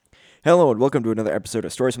Hello and welcome to another episode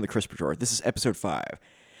of Stories from the Crisper Drawer. This is episode 5,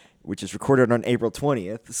 which is recorded on April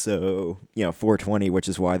 20th, so, 420, which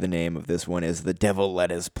is why the name of this one is The Devil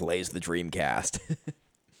Let Us Plays the Dreamcast.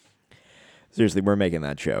 Seriously, we're making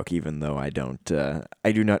that joke, even though I do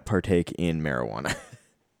not partake in marijuana.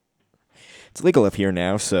 It's legal up here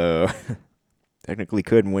now, so technically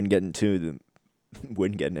could and wouldn't get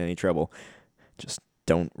in any trouble. Just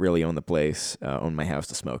don't really own the place, own my house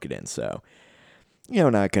to smoke it in, so...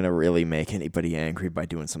 not going to really make anybody angry by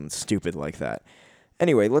doing something stupid like that.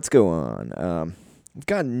 Anyway, let's go on. We've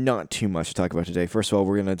got not too much to talk about today. First of all,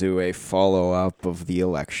 we're going to do a follow-up of the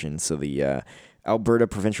election. So the Alberta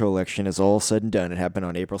provincial election is all said and done. It happened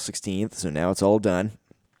on April 16th, so now it's all done.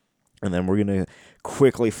 And then we're going to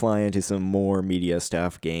quickly fly into some more media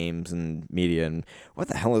stuff, games and media, and what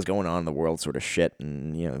the hell is going on in the world sort of shit.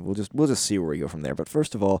 And, we'll just see where we go from there. But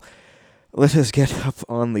first of all, let us get up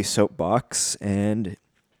on the soapbox and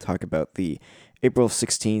talk about the April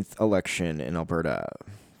 16th election in Alberta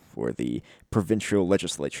for the provincial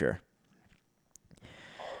legislature.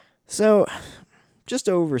 So, just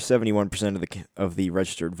over 71% of the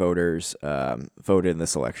registered voters voted in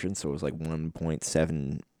this election, so it was like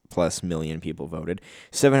 1.7 plus million people voted.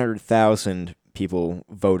 700,000 people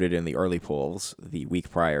voted in the early polls the week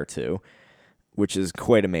prior to, which is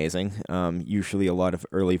quite amazing. Usually a lot of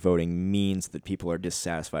early voting means that people are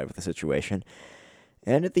dissatisfied with the situation.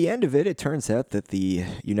 And at the end of it, it turns out that the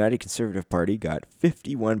United Conservative Party got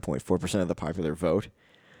 51.4% of the popular vote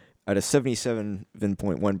out of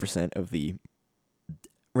 77.1% of the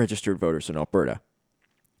registered voters in Alberta.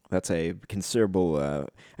 That's a considerable...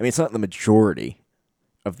 it's not the majority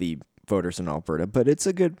of the voters in Alberta, but it's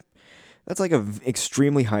a good... That's like an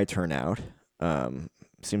extremely high turnout.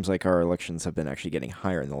 Seems like our elections have been actually getting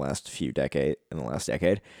higher in the last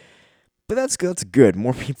decade. But that's good.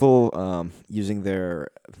 More people using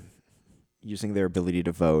their ability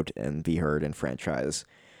to vote and be heard and franchise,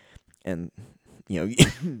 and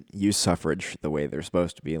use suffrage the way they're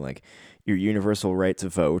supposed to be, like your universal right to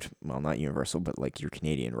vote. Well, not universal, but like your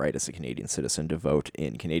Canadian right as a Canadian citizen to vote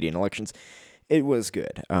in Canadian elections. It was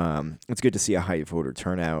good. It's good to see a high voter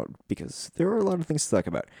turnout because there are a lot of things to talk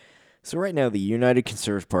about. So right now, the United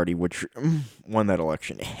Conservative Party, which won that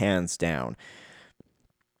election hands down,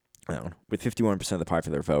 with 51% of the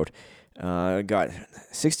popular vote, got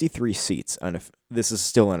 63 seats. This is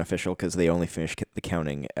still unofficial because they only finished the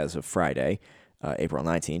counting as of Friday, April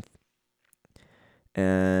 19th.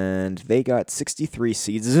 And they got 63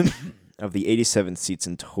 seats of the 87 seats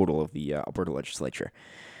in total of the Alberta legislature.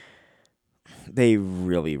 They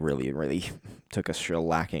really, really, really took a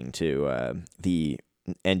shellacking to the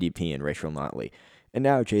NDP and Rachel Notley. And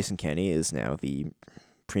now Jason Kenney is now the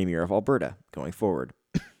Premier of Alberta going forward.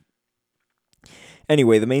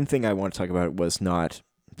 Anyway, the main thing I want to talk about was not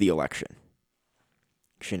the election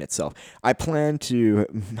itself. I planned to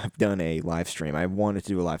have done a live stream. I wanted to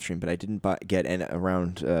do a live stream, but I didn't get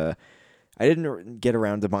around to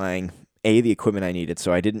buying the equipment I needed,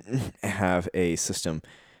 so I didn't have a system.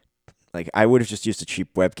 Like, I would have just used a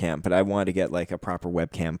cheap webcam, but I wanted to get, like, a proper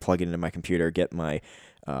webcam, plug it into my computer, get my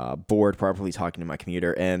board properly talking to my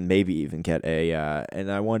computer, and maybe even get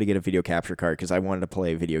and I wanted to get a video capture card because I wanted to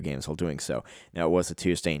play video games while doing so. Now, it was a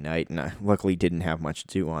Tuesday night, and I luckily didn't have much to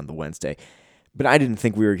do on the Wednesday. But I didn't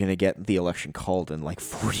think we were going to get the election called in, like,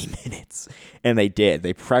 40 minutes. And they did.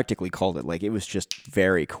 They practically called it. Like, it was just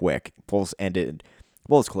very quick. Polls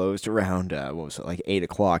closed around, 8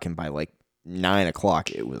 o'clock, and by, 9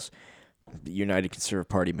 o'clock, it was... the United Conservative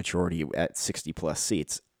Party majority at 60 plus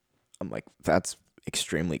seats. I'm like, that's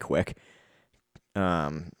extremely quick.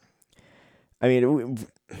 Counting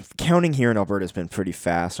here in Alberta has been pretty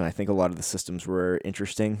fast, and I think a lot of the systems were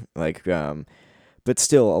interesting. But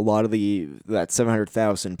still, a lot of that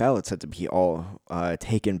 700,000 ballots had to be all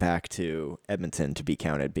taken back to Edmonton to be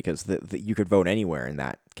counted because you could vote anywhere in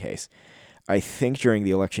that case. I think during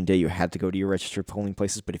the election day you had to go to your registered polling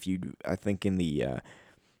places, but I think in the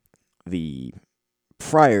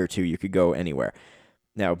prior to, you could go anywhere.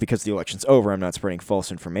 Now, because the election's over, I'm not spreading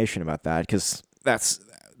false information about that, because that's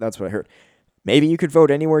what I heard. Maybe you could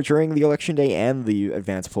vote anywhere during the election day and the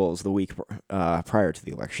advance polls the week prior to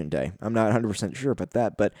the election day. I'm not 100% sure about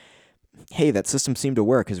that, but hey, that system seemed to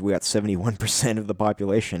work because we got 71% of the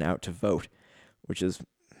population out to vote, which is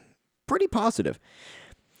pretty positive.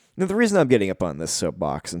 Now, the reason I'm getting up on this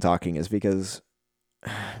soapbox and talking is because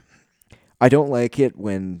I don't like it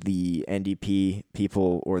when the NDP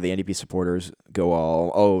people or the NDP supporters go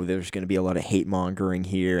all, oh, there's going to be a lot of hate mongering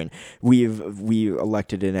here, and we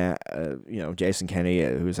elected in Jason Kenney,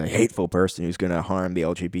 who's a hateful person who's going to harm the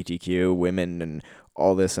LGBTQ women and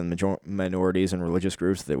all this and minorities and religious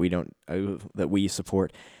groups that we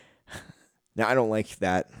support. Now, I don't like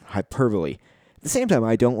that hyperbole. At the same time,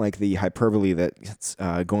 I don't like the hyperbole that's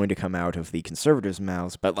going to come out of the conservatives'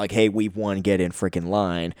 mouths, but like, hey, we've won, get in freaking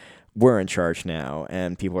line. We're in charge now,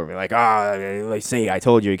 and people are like, see, I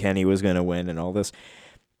told you Kenny was going to win and all this.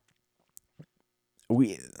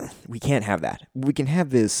 We can't have that. We can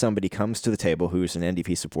have this, somebody comes to the table who's an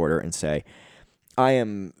NDP supporter and say, I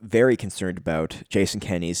am very concerned about Jason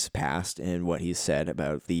Kenney's past and what he's said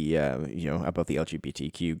about the about the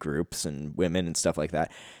LGBTQ groups and women and stuff like that.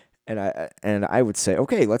 And I would say,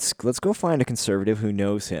 okay, let's go find a conservative who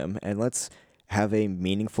knows him, and let's have a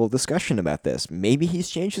meaningful discussion about this. Maybe he's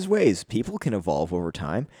changed his ways. People can evolve over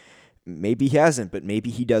time. Maybe he hasn't, but maybe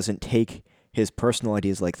he doesn't take his personal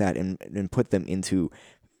ideas like that and put them into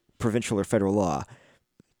provincial or federal law.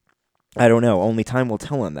 I don't know. Only time will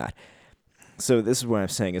tell on that. So this is what I'm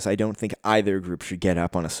saying is I don't think either group should get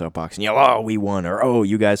up on a soapbox and yell, oh, we won, or oh,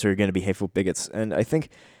 you guys are going to be hateful bigots. And I think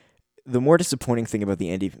the more disappointing thing about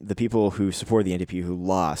the people who support the NDP who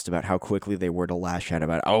lost, about how quickly they were to lash out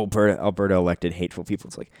about, oh, Alberta elected hateful people.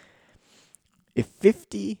 It's like, if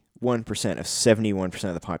 51% of 71%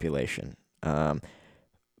 of the population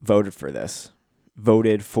voted for this,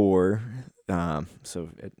 let's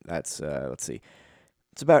see,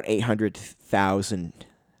 it's about 800,000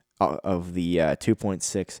 of the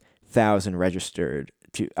 2.6 thousand registered,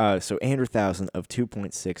 800,000 of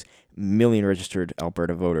 2.6 million registered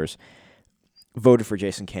Alberta voters voted for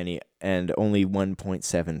Jason Kenney, and only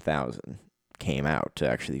 1.7 thousand came out to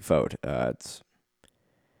actually vote. That's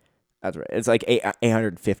right. It's like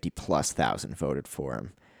 850 plus thousand voted for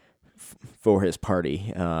him, for his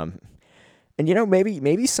party. And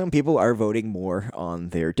maybe some people are voting more on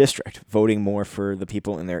their district, voting more for the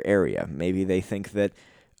people in their area. Maybe they think that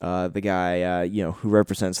the guy who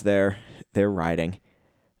represents their riding,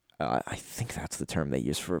 I think that's the term they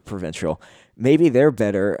use for provincial. Maybe they're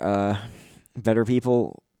better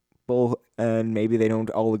people, and maybe they don't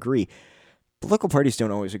all agree. Political parties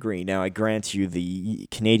don't always agree. Now, I grant you the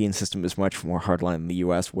Canadian system is much more hardline than the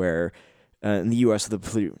U.S., where in the U.S., the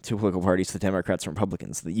two political parties, the Democrats and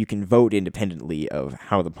Republicans, that you can vote independently of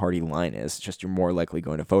how the party line is. Just you're more likely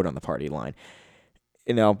going to vote on the party line.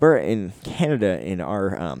 In Alberta, in Canada, in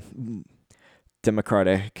our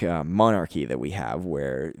democratic monarchy that we have,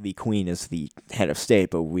 where the Queen is the head of state,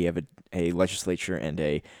 but we have a legislature and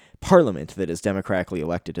a parliament that is democratically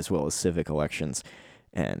elected, as well as civic elections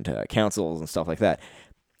and councils and stuff like that.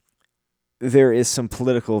 There is some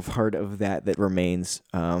political part of that remains.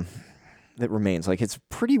 Like, it's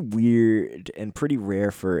pretty weird and pretty rare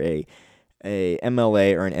for a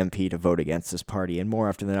MLA or an MP to vote against this party, and more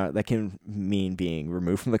often than not, that can mean being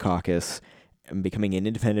removed from the caucus and becoming an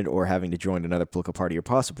independent, or having to join another political party, or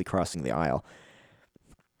possibly crossing the aisle.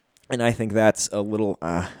 And I think that's a little.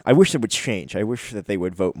 I wish it would change. I wish that they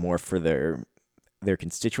would vote more for their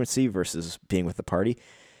constituency versus being with the party.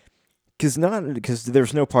 Because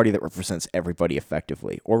there's no party that represents everybody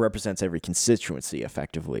effectively, or represents every constituency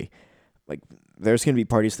effectively. Like, there's going to be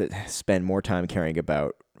parties that spend more time caring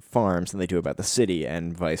about farms than they do about the city,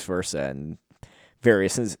 and vice versa, and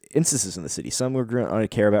various instances in the city. Some are going to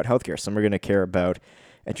care about healthcare. Some are going to care about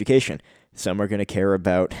education. Some are going to care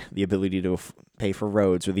about the ability to pay for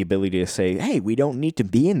roads, or the ability to say, hey, we don't need to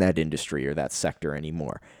be in that industry or that sector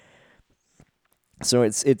anymore. So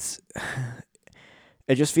it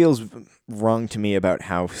just feels wrong to me about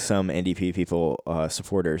how some NDP people,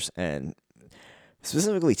 supporters, and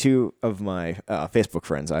specifically two of my Facebook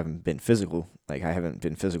friends, I haven't been physical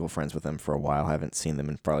friends with them for a while. I haven't seen them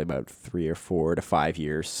in probably about 3 or 4 to 5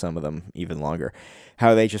 years, some of them even longer.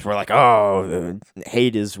 How they just were like, oh, the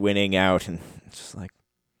hate is winning out. And it's just like,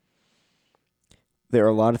 there are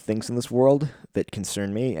a lot of things in this world that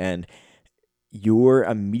concern me, and your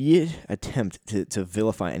immediate attempt to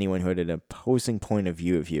vilify anyone who had an opposing point of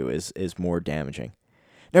view of you is more damaging.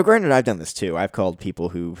 Now, granted, I've done this too. I've called people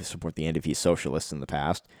who support the NDP socialists in the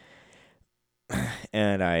past.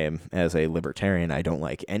 And I am, as a libertarian, I don't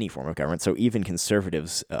like any form of government. So even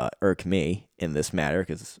conservatives irk me in this matter,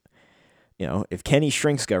 because, if Kenny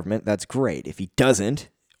shrinks government, that's great. If he doesn't,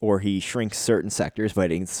 or he shrinks certain sectors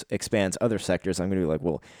but expands other sectors, I'm going to be like,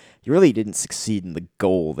 well, you really didn't succeed in the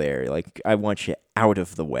goal there. Like, I want you out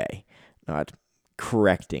of the way, not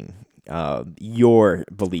correcting your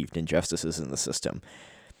believed injustices in the system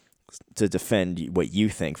to defend what you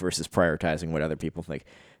think versus prioritizing what other people think.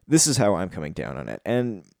 this is how I'm coming down on it.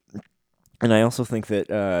 And I also think that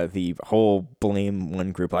the whole blame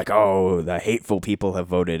one group, like, oh, the hateful people have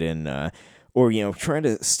voted in, or, trying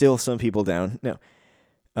to still some people down, no,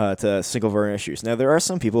 to single voter issues. Now, there are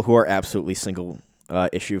some people who are absolutely single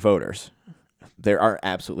issue voters. There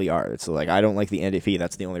absolutely are. It's like, I don't like the NDP.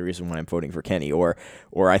 That's the only reason why I'm voting for Kenny. Or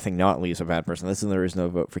I think Notley is a bad person. That's the only reason I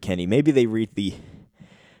vote for Kenny. Maybe they read the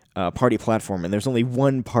party platform, and there's only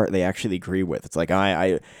one part they actually agree with. It's like,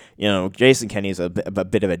 Jason Kenney's a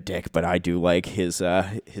bit of a dick, but I do like his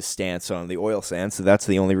stance on the oil sands, so that's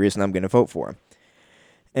the only reason I'm going to vote for him.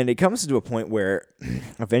 And it comes to a point where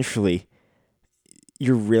eventually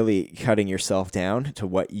you're really cutting yourself down to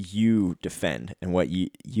what you defend and what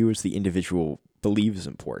you as the individual believe is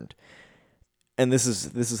important. And this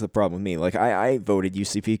is the problem with me. Like, I voted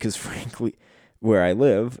UCP because, frankly, where I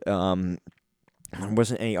live, there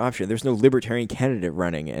wasn't any option. There's no libertarian candidate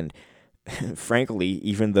running, and frankly,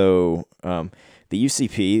 even though the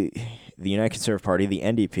UCP, the United Conservative Party, the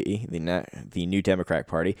NDP, the New Democratic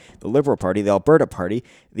Party, the Liberal Party, the Alberta Party,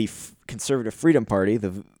 the Conservative Freedom Party,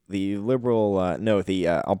 the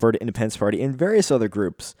Alberta Independence Party, and various other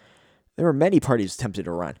groups, there were many parties attempted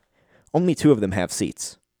to run. Only 2 of them have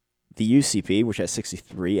seats. The UCP, which has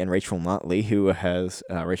 63, and Rachel Notley, who has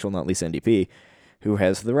Rachel Notley's NDP, who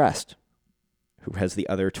has the rest, who has the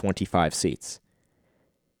other 25 seats.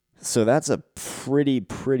 So that's a pretty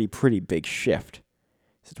big shift.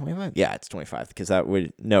 Is it 25? Yeah, it's 25, because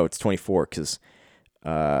it's 24, because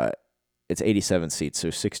it's 87 seats, so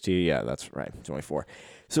 60, yeah, that's right, 24.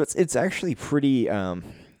 So it's actually pretty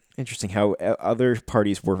interesting how other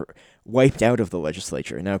parties were wiped out of the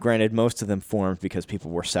legislature. Now, granted, most of them formed because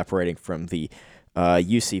people were separating from the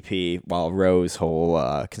UCP Wildrose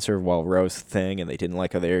whole conservative Wildrose thing, and they didn't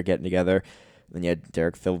like how they were getting together. Then you had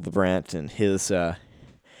Derek Fildebrandt and his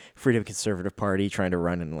Freedom Conservative Party trying to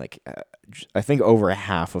run in, like, I think over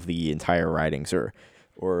half of the entire ridings or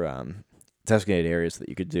designated areas that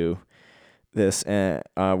you could do this,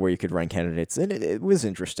 where you could run candidates, and it was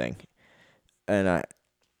interesting. And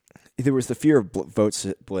there was the fear of vote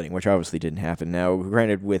splitting, which obviously didn't happen. Now,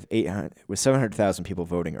 granted, with 700,000 people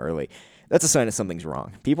voting early, that's a sign that something's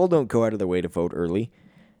wrong. People don't go out of their way to vote early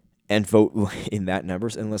and vote in that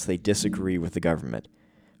numbers unless they disagree with the government,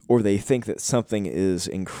 or they think that something is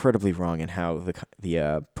incredibly wrong in how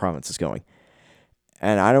the province is going.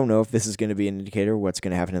 And I don't know if this is going to be an indicator of what's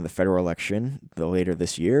going to happen in the federal election later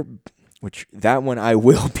this year, which that one I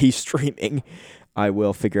will be streaming. I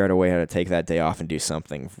will figure out a way how to take that day off and do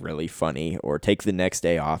something really funny, or take the next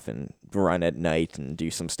day off and run at night and do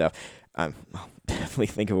some stuff. I'll definitely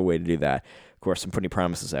think of a way to do that. Of course, I'm putting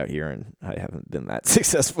promises out here, and I haven't been that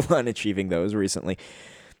successful on achieving those recently.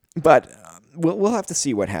 But we'll have to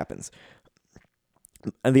see what happens.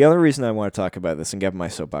 And the other reason I want to talk about this and get my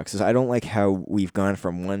soapbox is I don't like how we've gone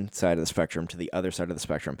from one side of the spectrum to the other side of the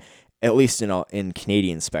spectrum, at least in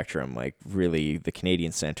Canadian spectrum. Like, really, the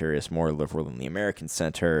Canadian center is more liberal than the American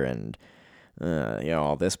center, and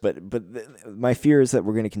all this. But my fear is that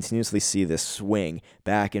we're going to continuously see this swing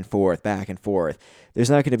back and forth, back and forth. There's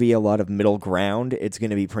not going to be a lot of middle ground. It's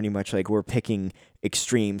going to be pretty much like we're picking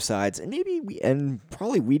extreme sides, and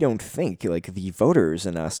probably we don't think, like, the voters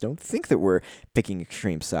and us don't think that we're picking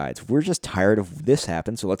extreme sides. We're just tired of this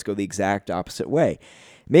happen, so let's go the exact opposite way.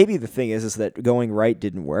 Maybe the thing is that going right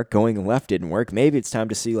didn't work, going left didn't work. Maybe it's time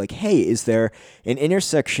to see, like, hey, is there an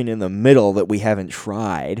intersection in the middle that we haven't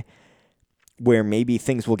tried, where maybe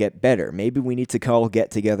things will get better? Maybe we need to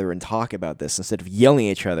get together and talk about this instead of yelling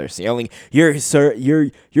at each other, yelling, you're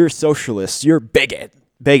socialists, you're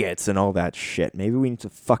bigots, and all that shit. Maybe we need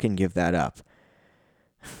to fucking give that up.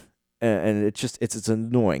 And it's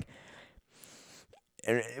annoying.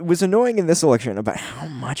 And it was annoying in this election about how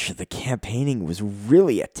much the campaigning was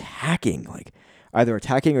really attacking, like, either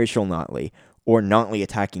attacking Rachel Notley or Notley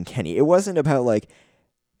attacking Kenny. It wasn't about, like,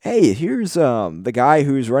 hey, here's the guy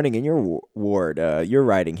who's running in your ward, your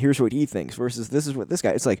riding, here's what he thinks, versus this is what this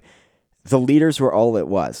guy. It's like the leaders were all it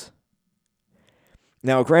was.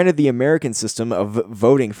 Now, granted, the American system of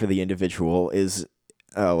voting for the individual is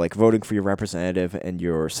like voting for your representative and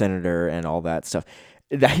your senator and all that stuff.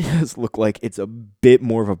 That does look like it's a bit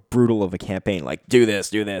more of a brutal of a campaign. Like, do this,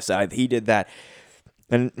 he did that.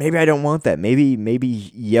 And maybe I don't want that. Maybe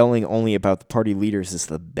yelling only about the party leaders is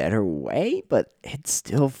the better way, but it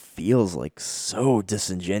still feels like so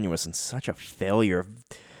disingenuous and such a failure of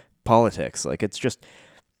politics. Like, it's just,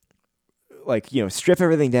 like, strip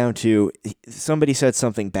everything down to somebody said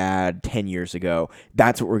something bad 10 years ago.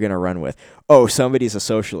 That's what we're going to run with. Oh, somebody's a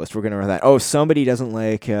socialist. We're going to run that. Oh, somebody doesn't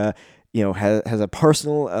like, has a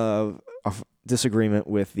personal disagreement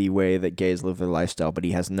with the way that gays live their lifestyle, but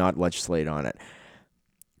he has not legislated on it.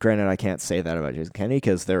 Granted, I can't say that about Jason Kennedy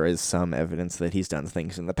because there is some evidence that he's done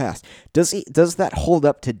things in the past. Does that hold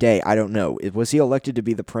up today? I don't know. Was he elected to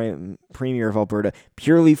be the premier of Alberta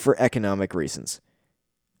purely for economic reasons?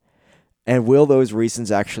 And will those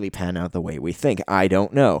reasons actually pan out the way we think? I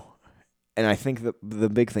don't know. And I think the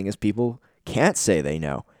big thing is people can't say they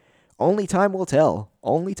know. Only time will tell.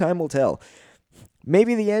 Only time will tell.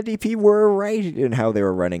 Maybe the NDP were right in how they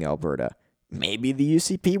were running Alberta. Maybe the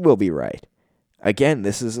UCP will be right. Again,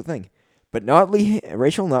 this is the thing. But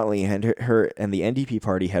Rachel Notley and her and the NDP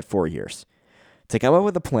party had 4 years to come up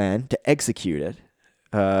with a plan to execute it,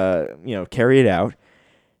 carry it out,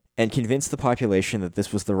 and convince the population that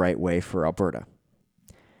this was the right way for Alberta.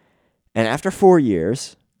 And after 4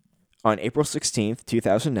 years, on April 16th,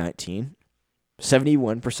 2019,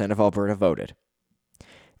 71% of Alberta voted.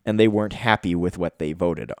 And they weren't happy with what they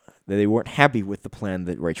voted on. They weren't happy with the plan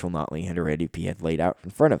that Rachel Notley and her NDP had laid out in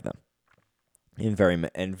front of them. In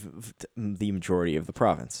the majority of the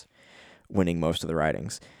province, winning most of the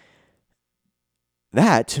ridings.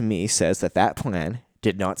 That, to me, says that plan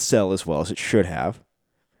did not sell as well as it should have,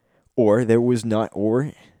 or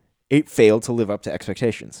it failed to live up to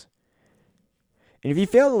expectations. And if you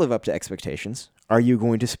fail to live up to expectations, are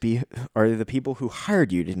the people who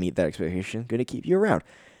hired you to meet that expectation going to keep you around?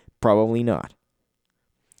 Probably not.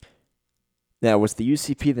 Now, was the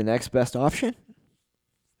UCP the next best option?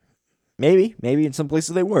 Maybe in some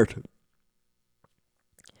places they weren't.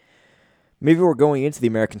 Maybe we're going into the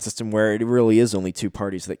American system where it really is only two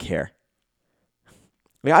parties that care.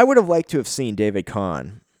 I would have liked to have seen David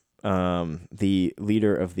Kahn, the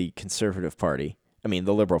leader of the Conservative Party.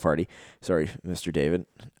 The Liberal Party. Sorry, Mr. David.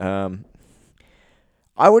 I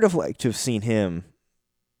would have liked to have seen him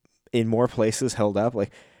in more places held up.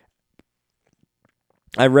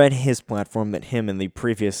 I read his platform that him and the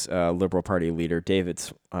previous Liberal Party leader, David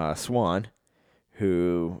Swan,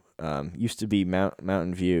 who used to be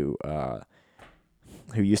Mountain View,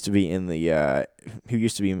 who used to be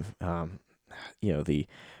the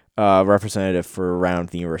representative for around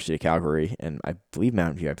the University of Calgary, and I believe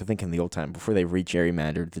Mountain View. I think in the old time before they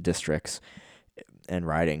re-gerrymandered the districts and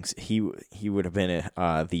ridings, he would have been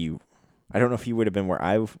I don't know if he would have been where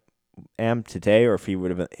I am today, or if he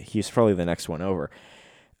would have been. He's probably the next one over.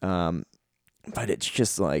 But it's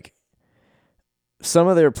just some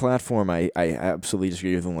of their platform, I absolutely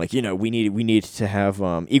disagree with them. We need to have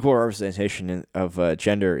equal representation of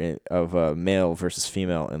gender of male versus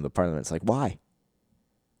female in the parliament. It's why?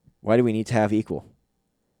 Why do we need to have equal?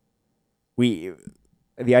 The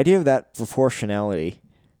idea of that proportionality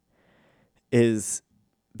is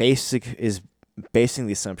basing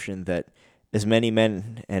the assumption that as many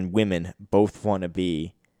men and women both want to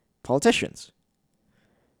be politicians.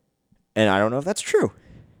 And I don't know if that's true.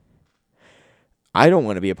 I don't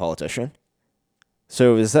want to be a politician.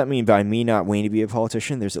 So does that mean by me not wanting to be a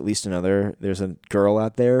politician, there's a girl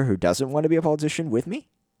out there who doesn't want to be a politician with me?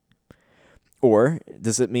 Or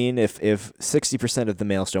does it mean if 60% of the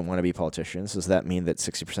males don't want to be politicians, does that mean that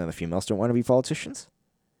 60% of the females don't want to be politicians?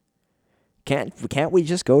 Can't we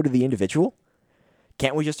just go to the individual?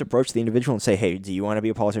 Can't we just approach the individual and say, hey, do you want to be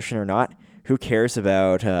a politician or not? Who cares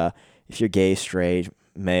about if you're gay, straight,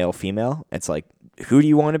 male, female? It's who do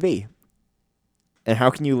you want to be? And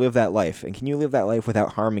how can you live that life? And can you live that life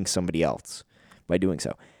without harming somebody else by doing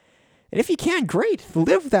so? And if you can, great.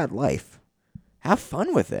 Live that life. Have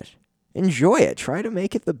fun with it. Enjoy it. Try to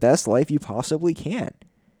make it the best life you possibly can.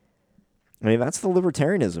 That's the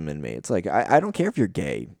libertarianism in me. It's I don't care if you're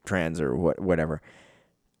gay, trans, or whatever.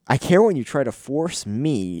 I care when you try to force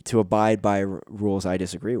me to abide by rules I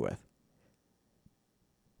disagree with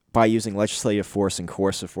by using legislative force and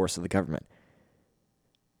coercive force of the government.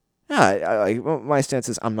 My stance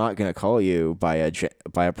is I'm not going to call you by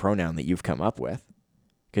a pronoun that you've come up with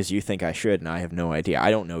because you think I should and I have no idea.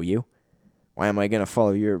 I don't know you. Why am I going to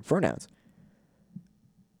follow your pronouns?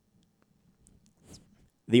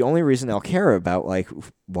 The only reason I'll care about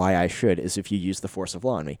why I should is if you use the force of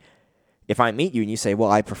law on me. If I meet you and you say, well,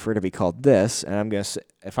 I prefer to be called this, and I'm going to,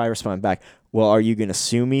 if I respond back, well, are you going to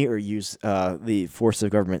sue me or use the force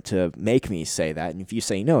of government to make me say that? And if you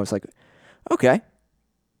say no, it's okay.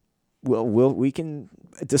 Well, we can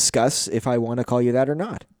discuss if I want to call you that or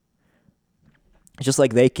not. Just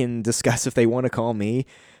like they can discuss if they want to call me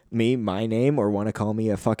my name or want to call me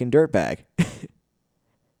a fucking dirtbag.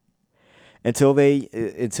 Until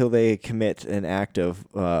they commit an act of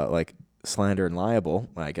slander and libel,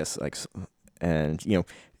 I guess, and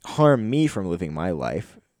harm me from living my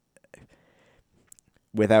life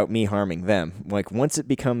without me harming them. Once it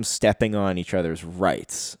becomes stepping on each other's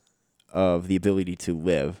rights, of the ability to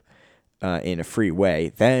live in a free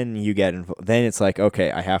way, then you get then it's like,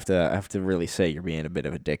 okay, I have to really say you're being a bit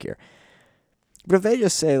of a dick here. But if they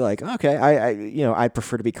just say like, okay, I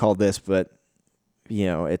prefer to be called this, but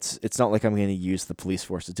it's not like I'm going to use the police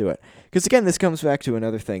force to do it. Because again, this comes back to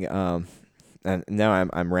another thing. And now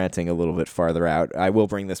I'm ranting a little bit farther out. I will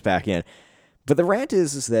bring this back in, but the rant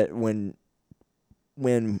is that when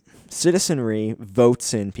citizenry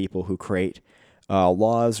votes in people who create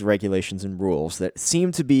laws, regulations, and rules that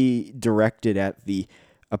seem to be directed at the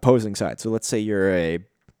opposing side. So let's say you're a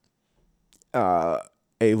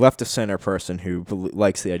left of center person who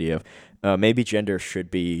likes the idea of maybe gender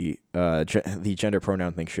should be the gender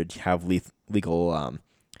pronoun thing should have legal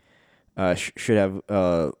should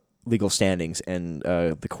have legal standings and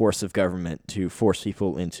the course of government to force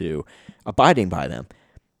people into abiding by them.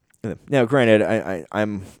 Now, granted,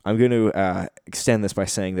 I'm going to extend this by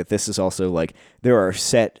saying that this is also like there are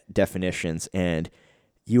set definitions, and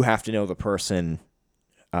you have to know the person.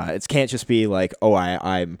 It can't just be like, oh,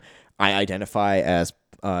 I identify as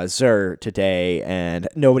Zer today, and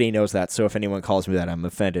nobody knows that. So if anyone calls me that, I'm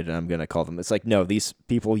offended, and I'm going to call them. It's like, no, these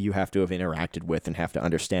people you have to have interacted with and have to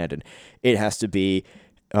understand, and it has to be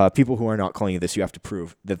people who are not calling you this. You have to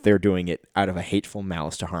prove that they're doing it out of a hateful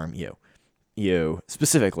malice to harm you. You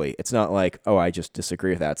specifically. It's not like, oh, I just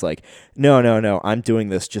disagree with that. It's like, no, I'm doing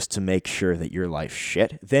this just to make sure that your life's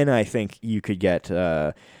shit. Then I think you could get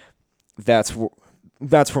that's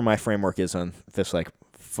where my framework is on this like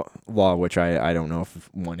law, which I don't know if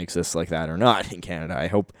one exists like that or not in Canada. I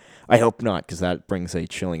hope not, because that brings a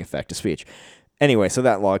chilling effect to speech. Anyway, so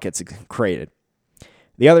that law gets created.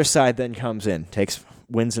 The other side then comes in,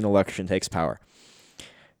 wins an election, takes power.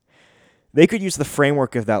 They could use the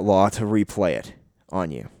framework of that law to replay it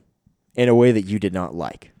on you in a way that you did not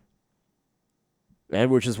like. And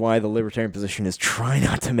which is why the libertarian position is try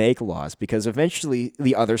not to make laws, because eventually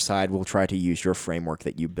the other side will try to use your framework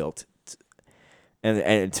that you built.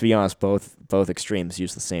 And to be honest, both extremes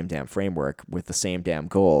use the same damn framework with the same damn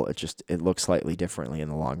goal. It looks slightly differently in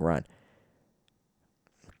the long run.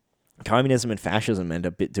 Communism and fascism end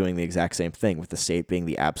up doing the exact same thing, with the state being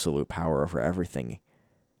the absolute power over everything.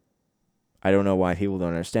 I don't know why people don't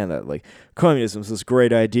understand that. Like, communism is this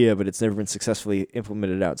great idea, but it's never been successfully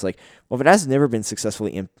implemented out. It's like, well, if it has never been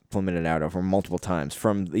successfully implemented out over multiple times,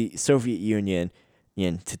 from the Soviet Union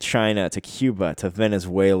to China to Cuba to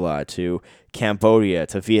Venezuela to Cambodia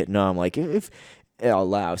to Vietnam, like, if it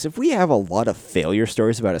allows, if we have a lot of failure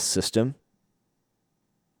stories about a system,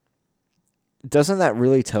 doesn't that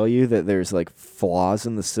really tell you that there's like flaws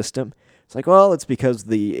in the system? It's like, well, it's because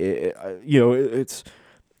it's.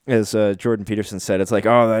 As Jordan Peterson said, it's like,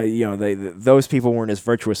 those people weren't as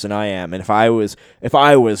virtuous as I am, and if I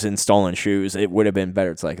was in stolen shoes, it would have been better.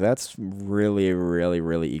 It's like, that's really, really,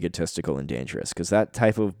 really egotistical and dangerous, because that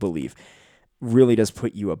type of belief really does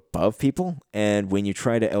put you above people, and when you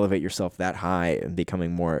try to elevate yourself that high and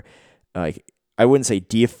becoming more, like, I wouldn't say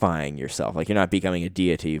deifying yourself, like you're not becoming a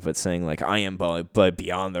deity, but saying like, I am but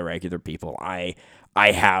beyond the regular people, I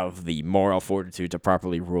have the moral fortitude to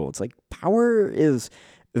properly rule. It's like, power is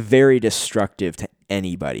very destructive to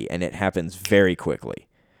anybody, and it happens very quickly.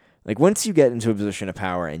 Like, once you get into a position of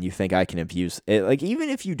power and you think I can abuse it, like, even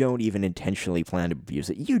if you don't even intentionally plan to abuse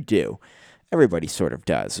it, you do. Everybody sort of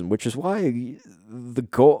does, and which is why the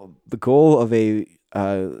goal of a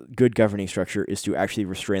good governing structure is to actually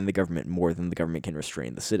restrain the government more than the government can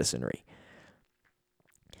restrain the citizenry.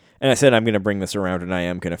 And I said I'm going to bring this around, and I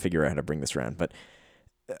am going to figure out how to bring this around, but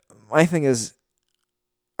my thing is,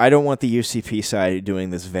 I don't want the UCP side doing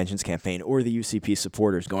this vengeance campaign, or the UCP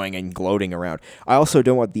supporters going and gloating around. I also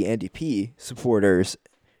don't want the NDP supporters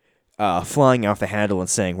flying off the handle and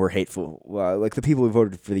saying we're hateful, like the people who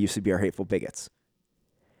voted for the UCP are hateful bigots.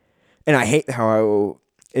 And I hate how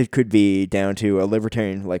it could be down to a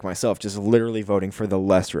libertarian like myself just literally voting for the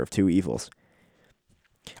lesser of two evils.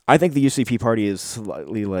 I think the UCP party is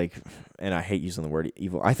slightly like, and I hate using the word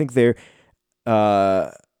evil, I think they're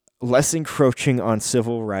less encroaching on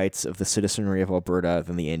civil rights of the citizenry of Alberta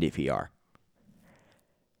than the NDP are.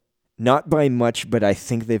 Not by much, but I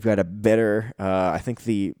think they've got a better. I think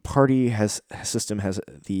the party the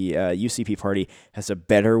UCP party has a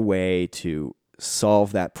better way to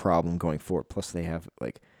solve that problem going forward. Plus, they have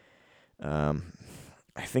like, I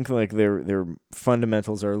think like their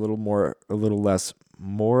fundamentals are a little less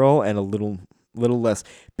moral, and a little less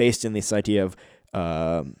based in this idea of.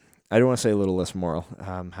 I don't want to say a little less moral.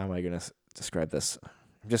 How am I going to describe this?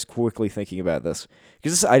 I'm just quickly thinking about this,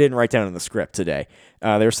 because I didn't write down in the script today.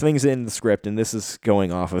 There's things in the script, and this is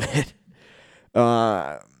going off of it.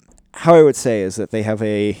 How I would say is that they have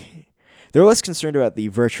They're less concerned about the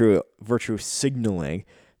virtue signaling,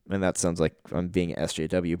 and that sounds like I'm being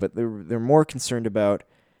SJW, but they're more concerned about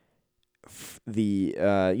the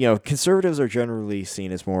conservatives are generally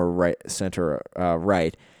seen as more right center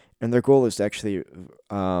right, and their goal is to actually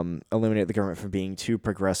eliminate the government from being too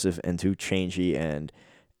progressive and too changey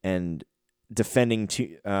and defending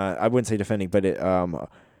too. I wouldn't say defending, but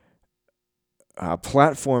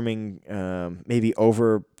platforming maybe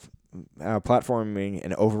over platforming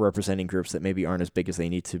and overrepresenting groups that maybe aren't as big as they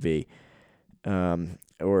need to be,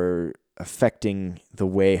 or affecting the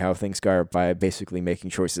way how things go by basically making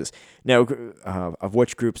choices now of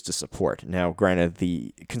which groups to support. Now, granted,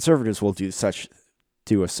 the conservatives will do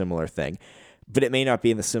a similar thing, but it may not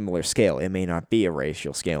be in the similar scale. It may not be a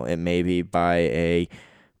racial scale. It may be by a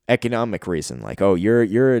economic reason, like, oh,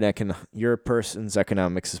 your person's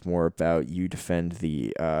economics is more about you defend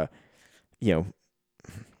the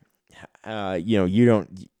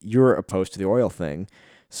you're opposed to the oil thing,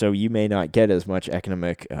 so you may not get as much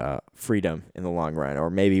economic freedom in the long run, or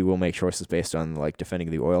maybe we'll make choices based on like defending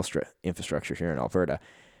the oil infrastructure here in Alberta.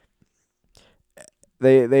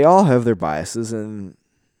 They all have their biases and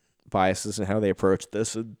how they approach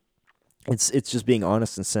this. It's just being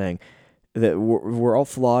honest and saying that we're all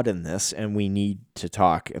flawed in this, and we need to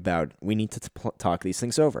talk these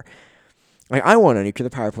things over. Like, I want a nuclear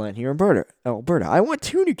power plant here in Alberta. I want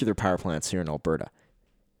 2 nuclear power plants here in Alberta.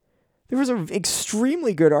 There was an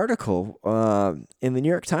extremely good article in the New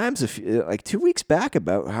York Times 2 weeks back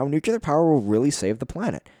about how nuclear power will really save the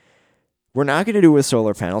planet. We're not going to do it with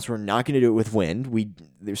solar panels. We're not going to do it with wind.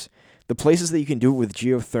 There's the places that you can do it with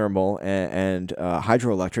geothermal and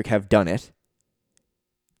hydroelectric have done it.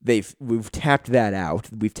 We've tapped that out.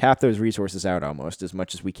 We've tapped those resources out almost as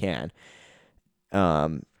much as we can.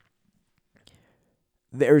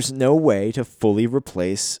 There's no way to fully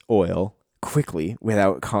replace oil quickly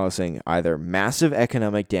without causing either massive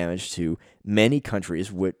economic damage to many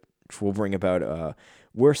countries, which will bring about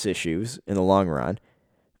worse issues in the long run.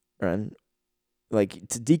 And like,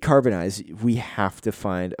 to decarbonize, we have to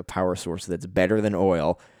find a power source that's better than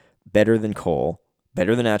oil, better than coal,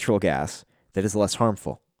 better than natural gas, that is less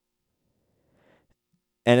harmful.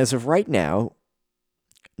 And as of right now,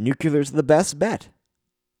 nuclear's the best bet.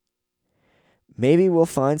 Maybe we'll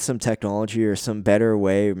find some technology or some better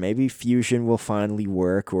way. Maybe fusion will finally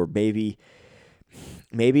work, or maybe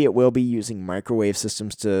it will be using microwave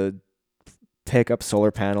systems to pick up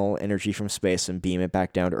solar panel energy from space and beam it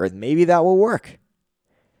back down to Earth. Maybe that will work.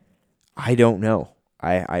 I don't know.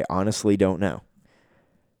 I honestly don't know.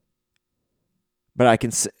 But I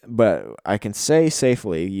can say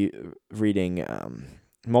safely, reading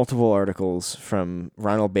multiple articles from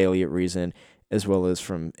Ronald Bailey at Reason, as well as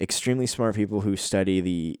from extremely smart people who study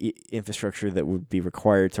the infrastructure that would be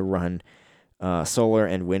required to run solar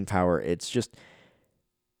and wind power. It's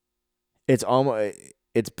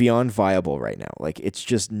beyond viable right now. Like, it's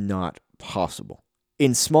just not possible.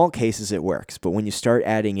 In small cases, it works, but when you start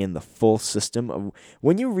adding in the full system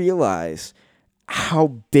when you realize how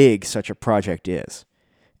big such a project is,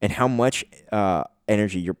 and how much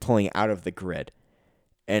energy you're pulling out of the grid,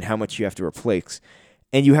 and how much you have to replace,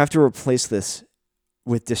 and you have to replace this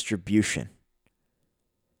with distribution.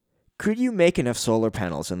 Could you make enough solar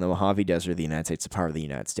panels in the Mojave Desert of the United States to power the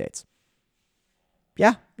United States?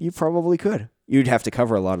 Yeah, you probably could. You'd have to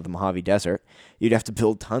cover a lot of the Mojave Desert. You'd have to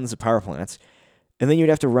build tons of power plants. And then you'd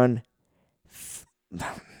have to run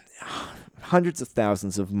hundreds of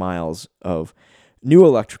thousands of miles of new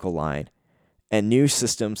electrical line and new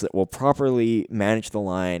systems that will properly manage the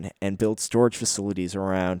line and build storage facilities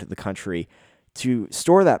around the country to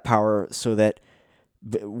store that power, so that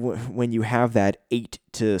when you have that 8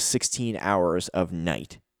 to 16 hours of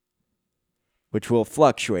night, which will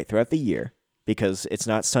fluctuate throughout the year because it's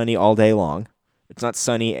not sunny all day long, it's not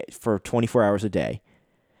sunny for 24 hours a day,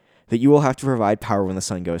 that you will have to provide power when the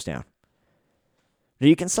sun goes down. Now,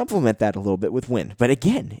 you can supplement that a little bit with wind, but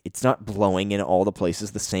again, it's not blowing in all the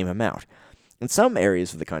places the same amount. In some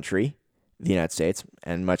areas of the country, the United States,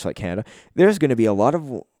 and much like Canada, there's going to be a lot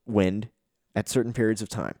of wind at certain periods of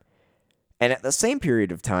time. And at the same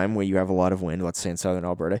period of time where you have a lot of wind, let's say in southern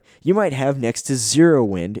Alberta, you might have next to zero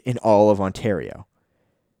wind in all of Ontario.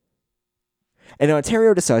 And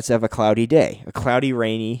Ontario decides to have a cloudy,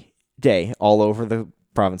 rainy day all over the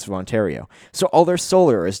province of Ontario. So all their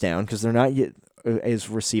solar is down because they're not yet is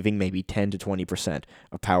receiving maybe 10 to 20%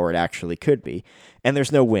 of power it actually could be. And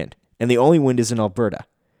there's no wind. And the only wind is in Alberta.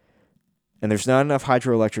 And there's not enough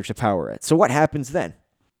hydroelectric to power it. So what happens then?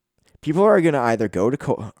 People are going to either going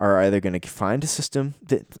to find a system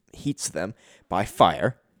that heats them by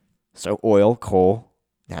fire, so oil, coal,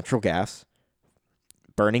 natural gas,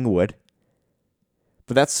 burning wood,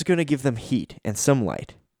 But that's going to give them heat and some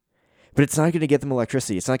light. But it's not going to get them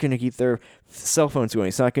electricity. It's not going to keep their cell phones going.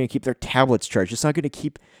 It's not going to keep their tablets charged. It's not going to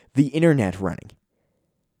keep the internet running.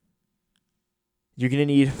 You're going to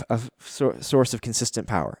need a source of consistent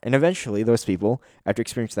power. And eventually, those people, after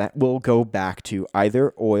experiencing that, will go back to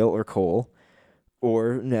either oil or coal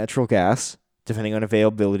or natural gas, depending on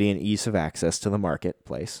availability and ease of access to the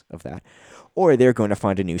marketplace of that. Or they're going to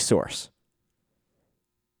find a new source.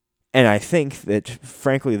 And I think that,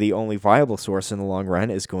 frankly, the only viable source in the long run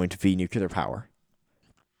is going to be nuclear power.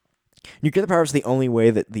 Nuclear power is the only way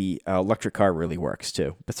that the electric car really works,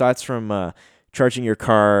 too. Besides from charging your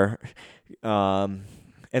car,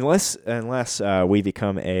 unless we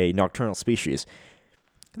become a nocturnal species,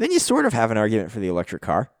 then you sort of have an argument for the electric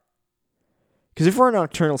car. Because if we're a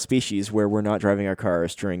nocturnal species where we're not driving our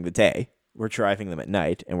cars during the day, we're driving them at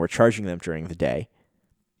night, and we're charging them during the day,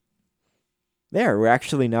 we're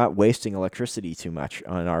actually not wasting electricity too much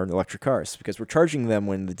on our electric cars because we're charging them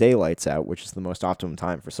when the daylight's out, which is the most optimum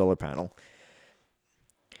time for solar panel.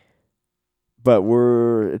 But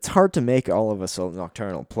it's hard to make all of us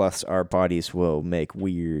nocturnal, plus our bodies will make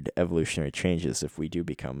weird evolutionary changes if we do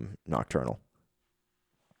become nocturnal.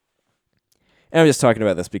 And I'm just talking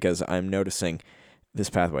about this because I'm noticing this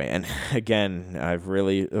pathway. And again, I've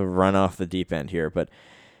really run off the deep end here, but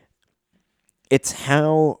it's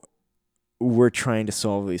how we're trying to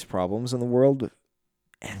solve these problems in the world,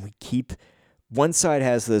 and one side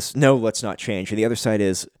has this, no, let's not change, and the other side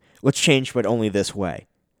is, let's change, but only this way.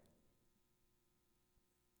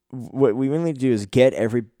 What we really need to do is get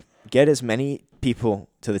as many people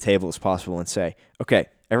to the table as possible and say, okay,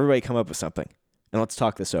 everybody come up with something, and let's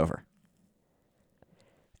talk this over.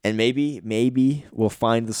 And maybe we'll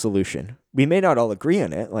find the solution. We may not all agree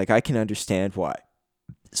on it. Like, I can understand why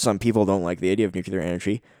some people don't like the idea of nuclear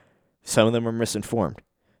energy. Some of them are misinformed.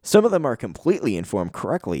 Some of them are completely informed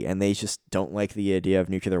correctly, and they just don't like the idea of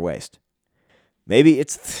nuclear waste. Maybe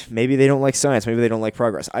they don't like science. Maybe they don't like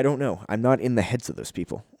progress. I don't know. I'm not in the heads of those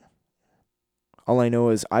people. All I know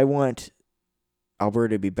is I want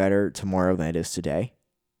Alberta to be better tomorrow than it is today.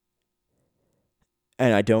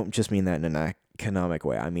 And I don't just mean that in an economic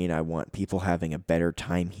way. I mean, I want people having a better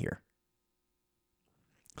time here.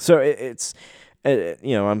 So it's,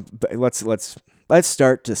 let's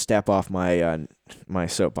start to step off my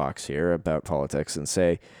soapbox here about politics and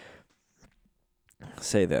say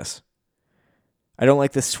this. I don't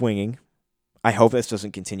like this swinging. I hope this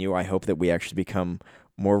doesn't continue. I hope that we actually become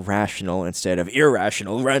more rational instead of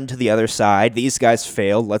irrational. Run to the other side. These guys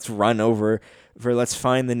failed. Let's run over. Let's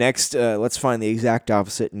find the next. Let's find the exact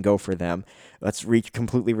opposite and go for them. Let's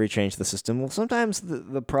completely rechange the system. Well, sometimes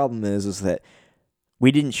the problem is that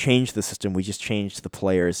we didn't change the system. We just changed the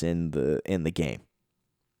players in the game.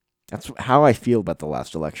 That's how I feel about the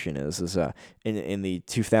last election. Is in the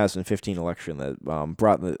 2015 election that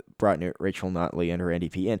brought Rachel Notley and her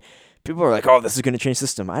NDP in. People are like, "Oh, this is going to change the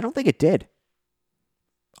system." I don't think it did.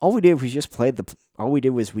 All we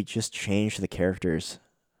did was we just changed the characters.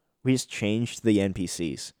 We just changed the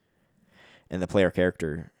NPCs and the player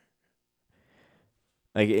character.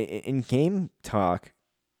 Like in game talk,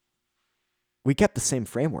 we kept the same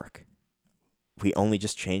framework. We only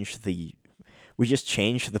just changed the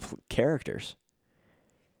characters,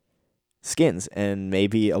 skins, and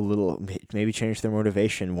maybe change their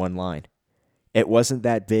motivation one line. It wasn't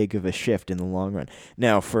that big of a shift in the long run.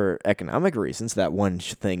 Now, for economic reasons, that one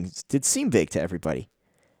thing did seem big to everybody.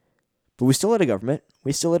 But we still had a government.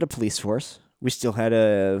 We still had a police force. We still had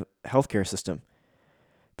a healthcare system.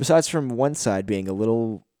 Besides from one side being a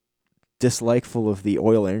little dislikeful of the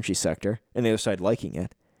oil energy sector, and the other side liking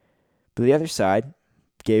it. But the other side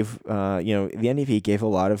gave, the NDP gave a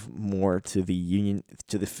lot of more to the union,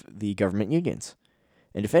 to the government unions,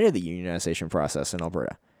 and defended the unionization process in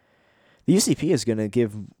Alberta. The UCP is going to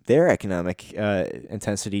give their economic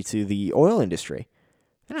intensity to the oil industry.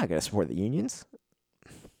 They're not going to support the unions.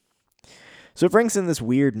 So it brings in this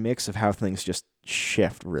weird mix of how things just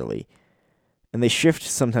shift, really. And they shift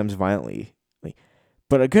sometimes violently.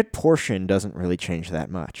 But a good portion doesn't really change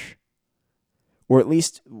that much. Or at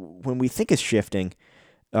least when we think of shifting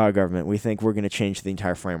our government, we think we're going to change the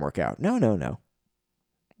entire framework out. No.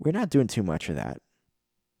 We're not doing too much of that.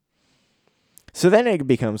 So then it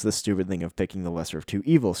becomes the stupid thing of picking the lesser of two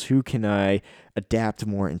evils. Who can I adapt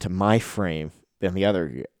more into my frame than the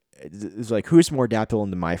other? It's like, who's more adaptable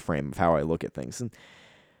into my frame of how I look at things? And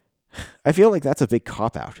I feel like that's a big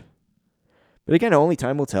cop-out. But again, only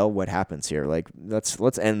time will tell what happens here. Like,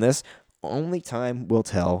 let's end this. Only time will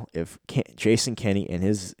tell if Jason Kenney and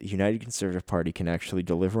his United Conservative Party can actually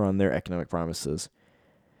deliver on their economic promises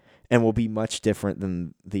and will be much different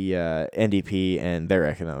than the NDP and their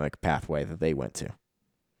economic pathway that they went to.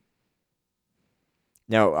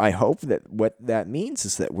 Now, I hope that what that means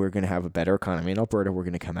is that we're going to have a better economy in Alberta. We're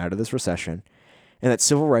going to come out of this recession, and that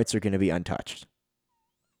civil rights are going to be untouched.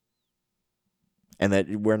 And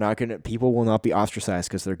that people will not be ostracized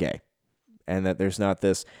because they're gay. And that there's not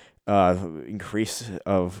this increase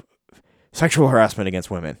of sexual harassment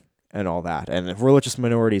against women and all that. And religious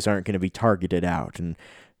minorities aren't going to be targeted out. And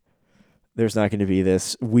there's not going to be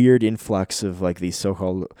this weird influx of like these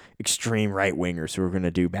so-called extreme right-wingers who are going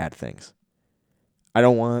to do bad things. I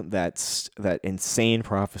don't want that insane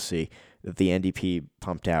prophecy that the NDP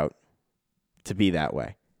pumped out to be that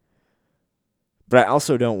way. But I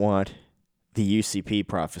also don't want the UCP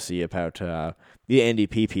prophecy about the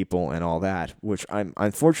NDP people and all that, which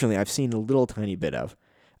unfortunately I've seen a little tiny bit of.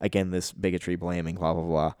 Again, this bigotry, blaming, blah blah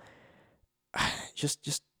blah.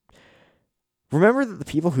 Just remember that the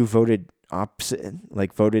people who voted opposite,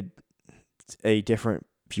 like voted a different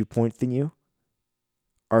viewpoint than you,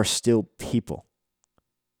 are still people.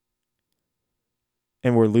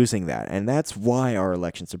 And we're losing that. And that's why our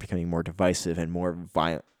elections are becoming more divisive and more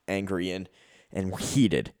violent, angry, and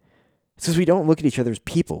heated. It's because we don't look at each other as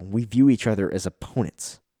people. We view each other as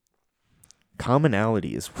opponents.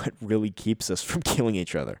 Commonality is what really keeps us from killing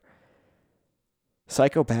each other.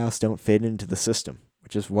 Psychopaths don't fit into the system,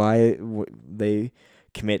 which is why they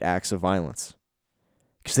commit acts of violence.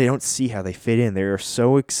 Because they don't see how they fit in. They are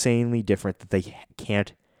so insanely different that they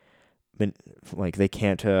can't,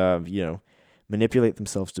 manipulate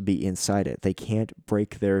themselves to be inside it. They can't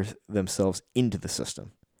break themselves into the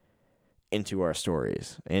system, into our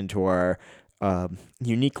stories, into our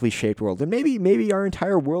uniquely shaped world. And maybe our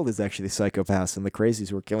entire world is actually psychopaths, and the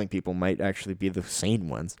crazies who are killing people might actually be the sane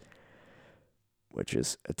ones, which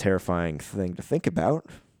is a terrifying thing to think about.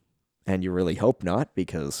 And you really hope not,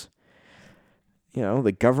 because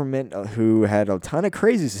the government who had a ton of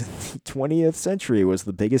crazies in the 20th century was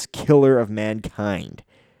the biggest killer of mankind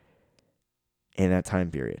in that time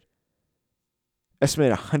period.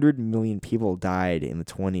 Estimated 100 million people died in the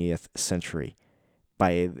 20th century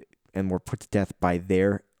and were put to death by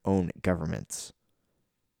their own governments.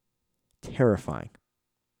 Terrifying.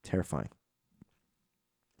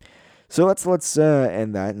 So let's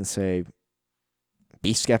end that and say,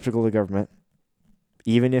 be skeptical of the government.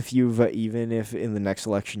 Even if in the next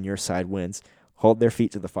election your side wins, hold their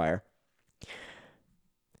feet to the fire.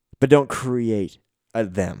 But don't create a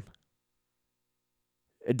them.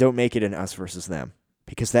 Don't make it an us versus them,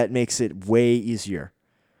 because that makes it way easier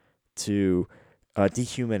to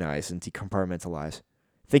dehumanize and decompartmentalize.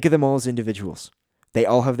 Think of them all as individuals. They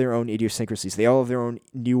all have their own idiosyncrasies. They all have their own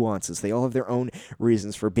nuances. They all have their own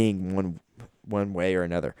reasons for being one way or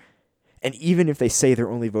another. And even if they say they're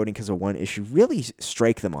only voting because of one issue, really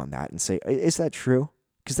strike them on that and say, is that true?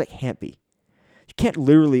 Because that can't be. You can't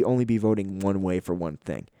literally only be voting one way for one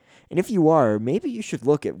thing. And if you are, maybe you should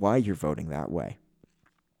look at why you're voting that way.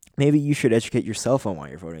 Maybe you should educate yourself on why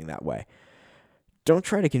you're voting that way. Don't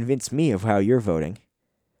try to convince me of how you're voting.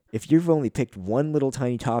 If you've only picked one little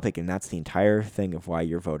tiny topic and that's the entire thing of why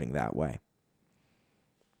you're voting that way.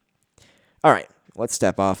 All right, let's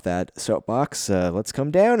step off that soapbox. Let's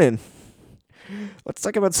come down and let's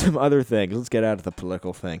talk about some other things. Let's get out of the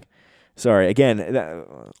political thing. Sorry, again, a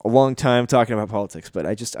long time talking about politics, but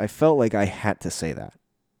I felt like I had to say that.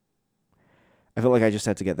 I felt like I just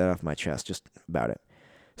had to get that off my chest, just about it.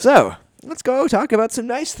 So, let's go talk about some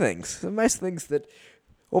nice things. Some nice things that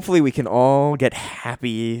hopefully we can all get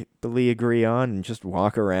happily agree on and just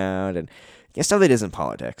walk around and stuff that isn't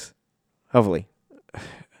politics. Hopefully.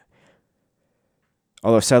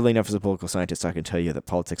 Although, sadly enough, as a political scientist, I can tell you that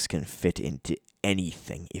politics can fit into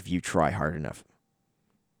anything if you try hard enough.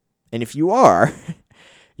 And if you are,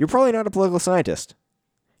 you're probably not a political scientist.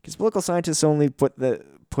 Because political scientists only put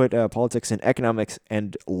politics in economics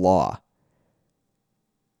and law.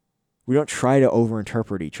 We don't try to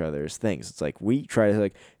overinterpret each other's things. It's like we try to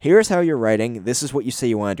here's how you're writing. This is what you say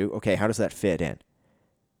you want to do. Okay, how does that fit in?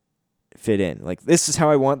 Like, this is how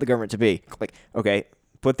I want the government to be. Like, okay,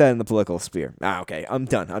 put that in the political sphere. Okay, I'm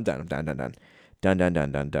done. Done.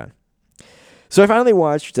 So I finally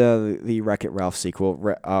watched the Wreck-It Ralph sequel,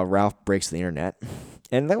 Ralph Breaks the Internet,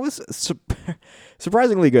 and that was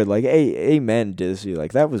surprisingly good. Like, amen, Disney.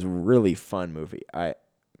 Like, that was a really fun movie.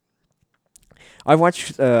 I've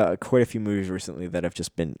watched quite a few movies recently that have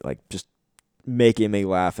just been just making me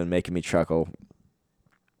laugh and making me chuckle.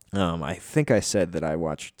 I think I said that I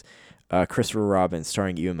watched Christopher Robin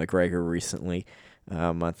starring Ewan McGregor recently,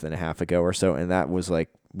 a month and a half ago or so, and that was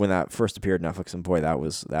when that first appeared on Netflix, and boy, that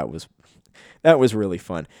was really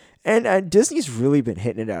fun. And Disney's really been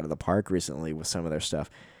hitting it out of the park recently with some of their stuff.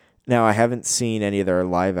 Now, I haven't seen any of their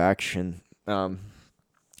live action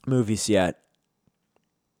movies yet,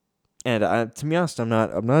 and to be honest, I'm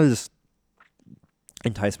not as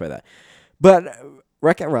enticed by that. But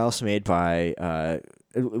Wreck-It Ralph's made by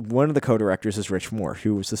one of the co-directors is Rich Moore,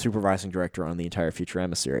 who was the supervising director on the entire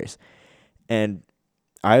Futurama series, and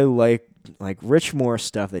I like Rich Moore's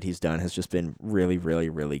stuff that he's done has just been really, really,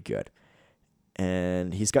 really good.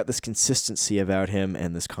 And he's got this consistency about him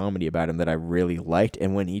and this comedy about him that I really liked.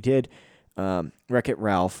 And when he did Wreck-It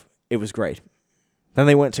Ralph, it was great. Then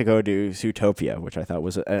they went to go do Zootopia, which I thought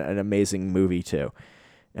was an amazing movie too.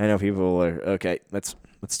 I know people are, okay, let's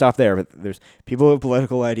stop there, but there's people with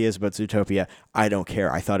political ideas about Zootopia. I don't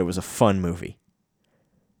care. I thought it was a fun movie.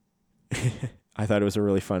 I thought it was a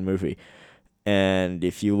really fun movie. And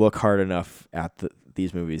if you look hard enough at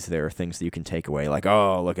these movies, there are things that you can take away, like,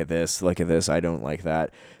 oh, look at this, I don't like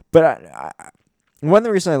that. But one of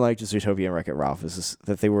the reasons I liked Zootopia and Wreck-It Ralph is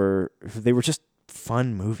that they were just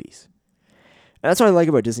fun movies. And that's what I like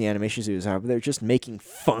about Disney Animation Studios, how they're just making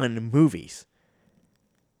fun movies.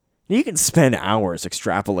 You can spend hours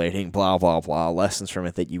extrapolating blah, blah, blah, lessons from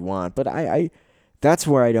it that you want, but I that's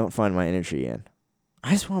where I don't find my energy in.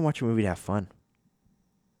 I just want to watch a movie to have fun.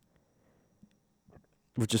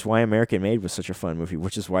 Which is why American Made was such a fun movie,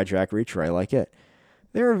 which is why Jack Reacher, I like it.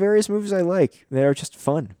 There are various movies I like that are just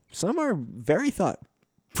fun. Some are very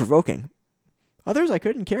thought-provoking. Others I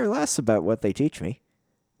couldn't care less about what they teach me,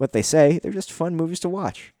 what they say. They're just fun movies to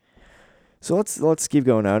watch. So let's keep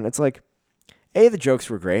going on. It's like, the jokes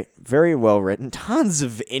were great, very well written, tons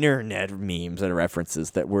of internet memes and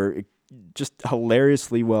references that were just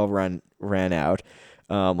hilariously well ran out,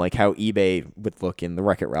 like how eBay would look in the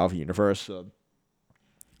Wreck-It Ralph universe.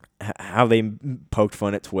 How they poked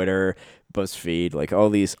fun at Twitter, BuzzFeed, like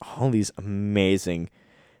all these amazing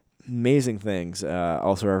things.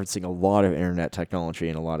 Also referencing a lot of internet technology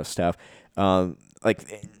and a lot of stuff.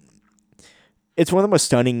 It's one of the most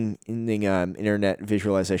stunning internet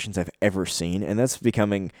visualizations I've ever seen, and that's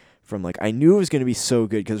becoming from I knew it was going to be so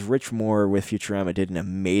good because Rich Moore with Futurama did an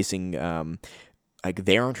amazing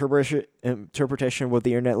their interpretation of what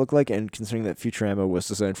the internet looked like, and considering that Futurama was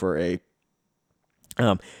designed for a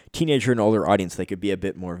teenager and older audience, they could be a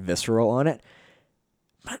bit more visceral on it.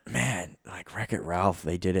 But man, Wreck-It Ralph,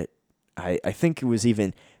 they did it. I think it was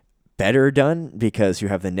even better done because you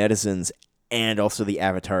have the netizens and also the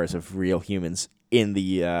avatars of real humans in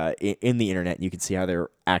the internet. And you can see how they're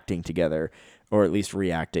acting together, or at least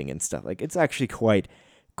reacting and stuff. It's actually quite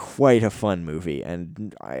a fun movie,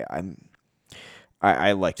 and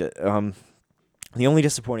I liked it. The only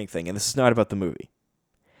disappointing thing, and this is not about the movie,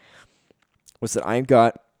 was that I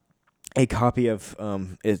got a copy of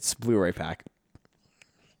its Blu-ray pack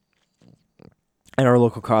at our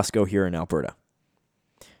local Costco here in Alberta.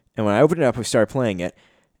 And when I opened it up, we started playing it,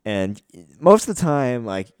 and most of the time,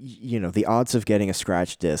 the odds of getting a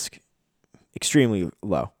scratch disc, extremely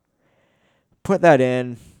low. Put that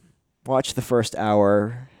in, watch the first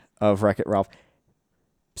hour of Wreck-It Ralph,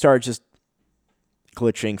 started just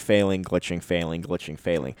glitching, failing.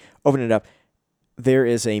 Open it up. There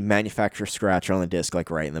is a manufacturer scratch on the disc,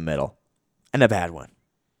 right in the middle, and a bad one.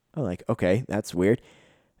 I'm okay, that's weird.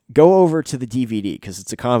 Go over to the DVD, because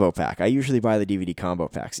it's a combo pack. I usually buy the DVD combo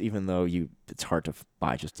packs, even though it's hard to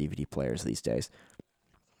buy just DVD players these days.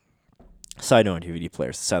 Side note on DVD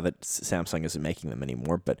players, it's sad that Samsung isn't making them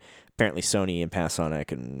anymore, but apparently Sony and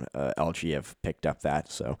Panasonic and LG have picked up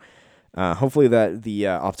that, so hopefully that the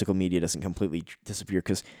optical media doesn't completely disappear,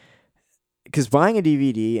 because buying a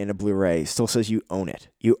DVD and a Blu-ray still says you own it.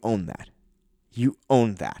 You own that. You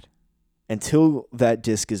own that. Until that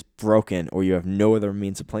disc is broken or you have no other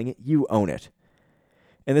means of playing it, you own it.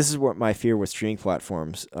 And this is what my fear with streaming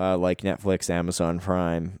platforms like Netflix, Amazon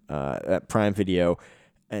Prime, Prime Video,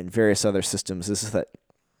 and various other systems. This is that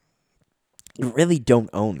you really don't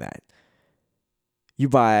own that. You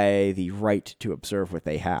buy the right to observe what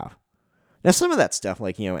they have. Now, some of that stuff,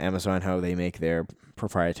 Amazon, how they make their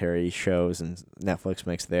proprietary shows, and Netflix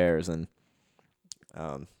makes theirs, and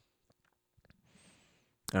I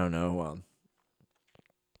don't know.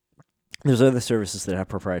 There's other services that have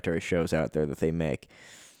proprietary shows out there that they make.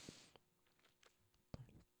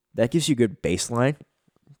 That gives you a good baseline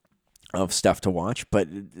of stuff to watch, but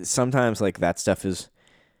sometimes that stuff is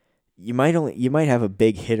you might have a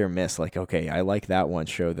big hit or miss. Okay, I like that one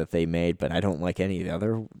show that they made, but I don't like any of the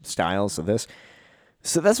other styles of this.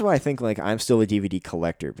 So that's why I think I'm still a DVD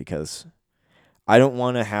collector, because I don't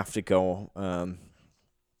want to have to go.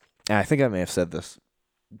 I think I may have said this.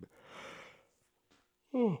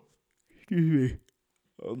 Excuse me.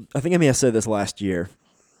 I think I may have said this last year.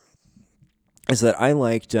 Is that I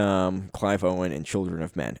liked Clive Owen and Children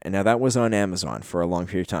of Men. And now that was on Amazon for a long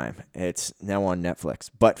period of time. It's now on Netflix.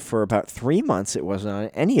 But for about 3 months, it wasn't on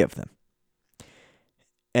any of them.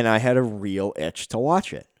 And I had a real itch to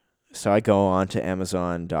watch it. So I go on to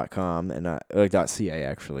Amazon.com and .ca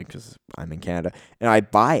actually, because I'm in Canada, and I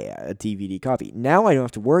buy a DVD copy. Now I don't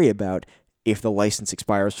have to worry about if the license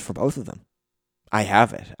expires for both of them. I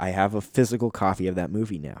have it. I have a physical copy of that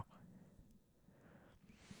movie now.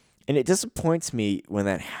 And it disappoints me when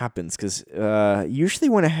that happens, because usually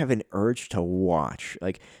when I have an urge to watch,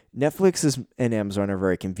 like Netflix and Amazon are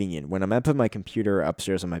very convenient. When I'm up at my computer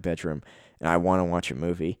upstairs in my bedroom and I want to watch a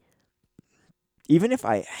movie, even if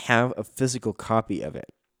I have a physical copy of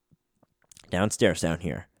it downstairs down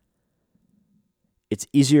here, it's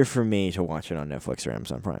easier for me to watch it on Netflix or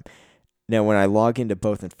Amazon Prime. Now, when I log into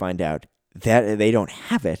both and find out that they don't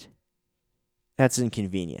have it, that's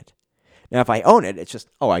inconvenient. Now, if I own it, it's just,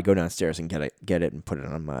 I go downstairs and get it and put it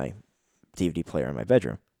on my DVD player in my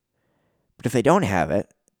bedroom. But if they don't have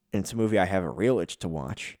it, and it's a movie I have a real itch to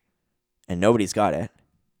watch, and nobody's got it,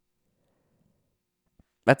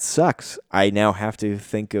 that sucks. I now have to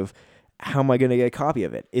think of, how am I going to get a copy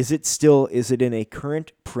of it? Is it in a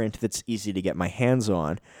current print that's easy to get my hands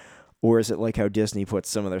on? Or is it like how Disney puts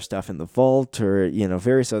some of their stuff in the vault, or,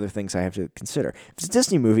 various other things I have to consider? If it's a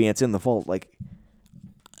Disney movie and it's in the vault, like,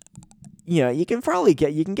 you can probably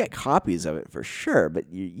get copies of it for sure, but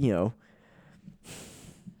they're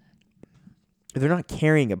not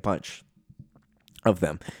carrying a bunch of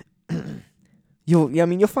them.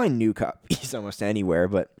 You'll find new copies almost anywhere,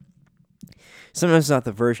 but sometimes it's not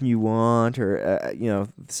the version you want, or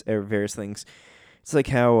various things. It's like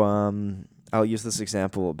how I'll use this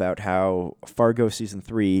example about how Fargo season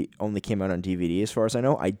 3 only came out on DVD, as far as I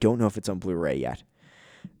know. I don't know if it's on Blu-ray yet,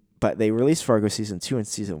 but they released Fargo season 2 and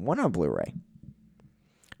season 1 on Blu-ray.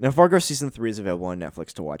 Now, Fargo season 3 is available on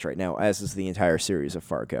Netflix to watch right now, as is the entire series of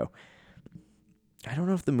Fargo. I don't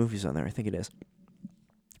know if the movie's on there. I think it is,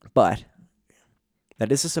 but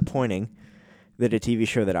that is disappointing that a TV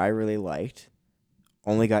show that I really liked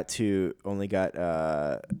only got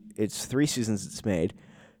it's 3 seasons it's made.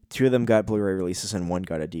 2 of them got Blu-ray releases and 1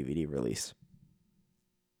 got a DVD release.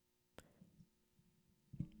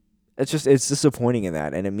 It's disappointing in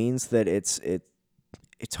that, and it means that it's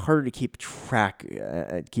harder to keep track,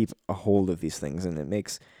 keep a hold of these things, and it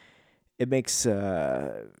makes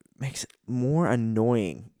it more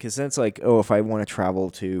annoying, because then it's like, if I want to travel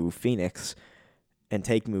to Phoenix and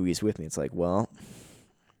take movies with me, it's like, well,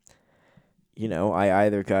 I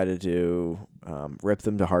either got to do rip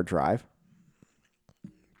them to hard drive,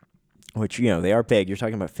 which, they are big. You're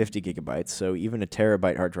talking about 50 gigabytes, so even a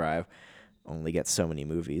terabyte hard drive only gets so many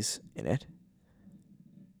movies in it.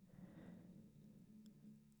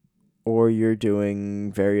 Or you're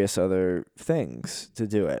doing various other things to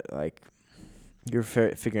do it, like you're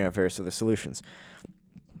figuring out various other solutions.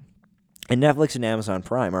 And Netflix and Amazon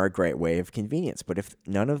Prime are a great way of convenience, but if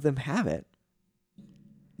none of them have it,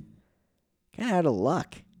 kind of out of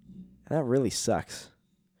luck. That really sucks.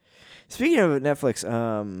 Speaking of Netflix,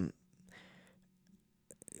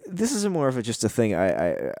 this is more of just a thing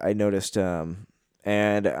I noticed, and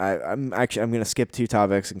I'm going to skip 2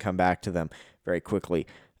 topics and come back to them very quickly,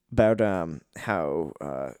 about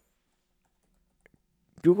how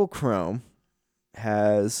Google Chrome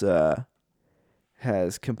has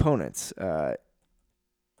components,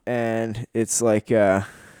 and it's like you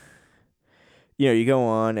go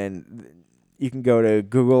on and you can go to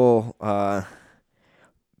Google.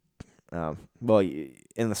 In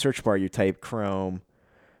the search bar you type Chrome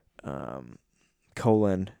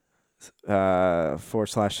colon /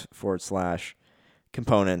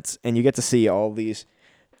 components, and you get to see all these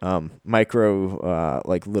micro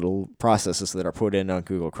little processes that are put in on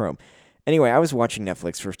Google Chrome. Anyway, I was watching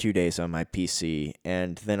Netflix for 2 days on my PC,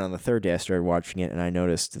 and then on the 3rd day I started watching it, and I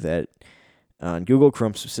noticed that on Google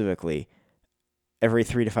Chrome specifically, every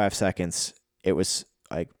 3 to 5 seconds, it was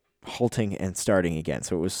like halting and starting again.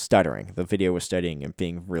 So it was stuttering. The video was stuttering and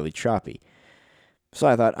being really choppy. So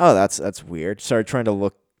I thought, that's weird. Started trying to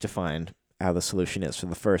look to find how the solution is. For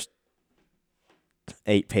the first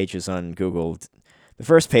 8 pages on Google, the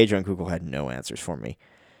first page on Google had no answers for me.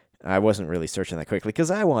 I wasn't really searching that quickly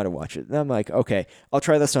because I wanted to watch it. And I'm like, okay, I'll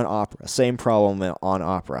try this on Opera. Same problem on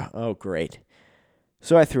Opera. Oh, great.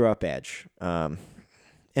 So I threw up Edge, and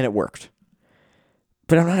it worked.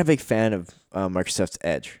 But I'm not a big fan of Microsoft's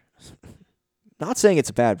Edge. Not saying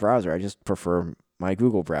it's a bad browser. I just prefer my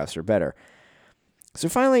Google browser better. So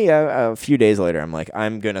finally, a few days later, I'm like,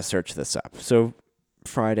 I'm going to search this up. So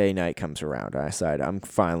Friday night comes around. I decide I'm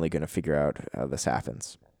finally going to figure out how this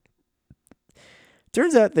happens.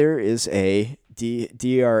 Turns out there is a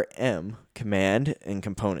DRM command and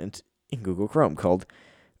component in Google Chrome called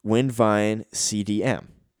Windvine CDM.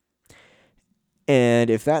 And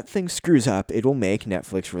if that thing screws up, it'll make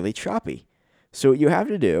Netflix really choppy. So what you have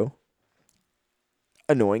to do,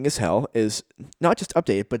 annoying as hell, is not just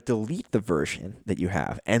update it, but delete the version that you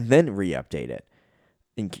have and then re-update it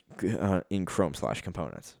in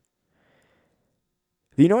Chrome/components.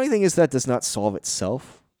 The annoying thing is that does not solve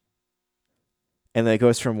itself. And then it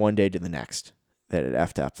goes from one day to the next that it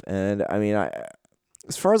effed up. And I mean,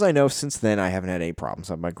 as far as I know, since then, I haven't had any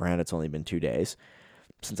problems. Granted, it's only been 2 days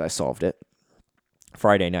since I solved it.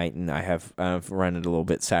 Friday night, and I've run it a little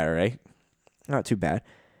bit Saturday. Not too bad.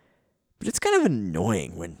 But it's kind of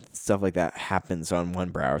annoying when stuff like that happens on one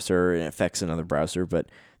browser and affects another browser. But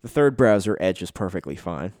the third browser, Edge, is perfectly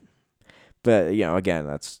fine. But, again,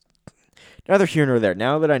 that's neither here nor there.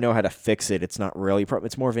 Now that I know how to fix it, it's not really a problem.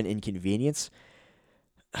 It's more of an inconvenience.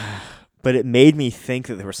 But it made me think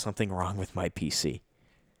that there was something wrong with my PC,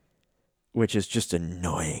 which is just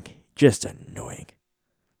annoying. Just annoying.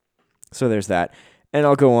 So there's that. And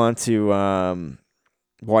I'll go on to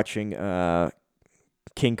watching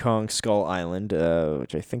King Kong Skull Island,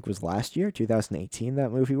 which I think was last year, 2018,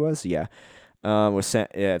 that movie was. Yeah. With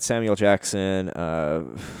Samuel Jackson,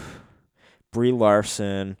 Brie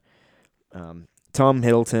Larson, Tom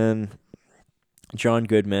Hiddleston, John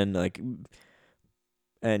Goodman,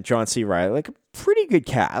 and John C. Reilly, a pretty good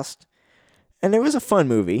cast. And it was a fun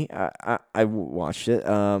movie. I watched it.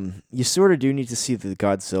 You sort of do need to see the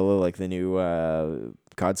Godzilla, the new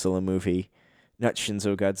Godzilla movie. Not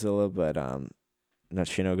Shinzo Godzilla, but not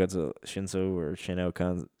Shinzo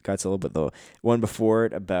Godzilla, but the one before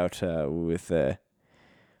it about with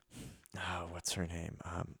what's her name?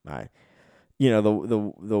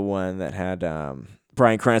 The one that had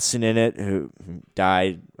Bryan Cranston in it, who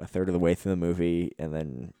died a third of the way through the movie, and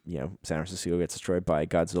then San Francisco gets destroyed by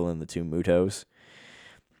Godzilla and the two Mutos.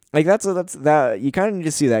 That's that. You kind of need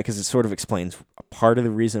to see that because it sort of explains a part of the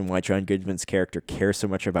reason why John Goodman's character cares so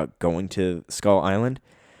much about going to Skull Island.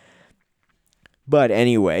 But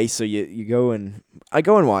anyway, so I go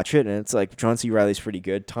and watch it, and it's John C. Reilly's pretty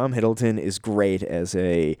good. Tom Hiddleston is great as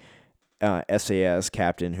a SAS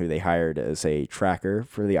captain who they hired as a tracker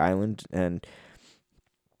for the island, and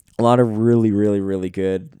a lot of really, really, really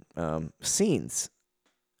good scenes.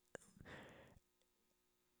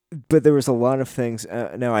 But there was a lot of things.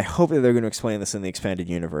 Now, I hope that they're going to explain this in the expanded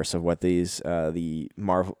universe of what the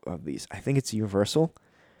Marvel of these. I think it's Universal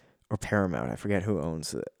or Paramount. I forget who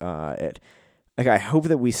owns it. I hope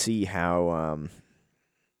that we see how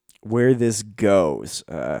where this goes.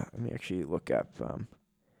 Let me actually look up.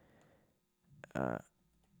 Let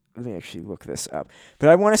me actually look this up. But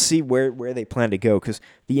I want to see where they plan to go, because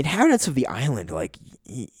the inhabitants of the island,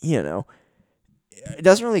 it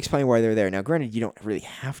doesn't really explain why they're there. Now, granted, you don't really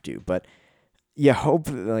have to, but you hope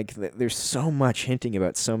that there's so much hinting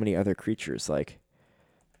about so many other creatures, that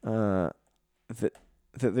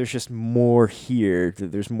there's just more here.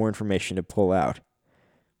 That there's more information to pull out.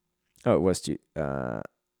 Oh, it was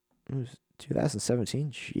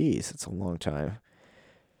 2017. Jeez, that's a long time.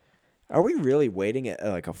 Are we really waiting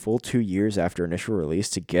a full 2 years after initial release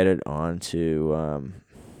to get it on to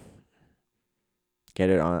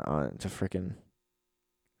frickin'?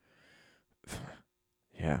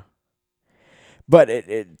 Yeah. But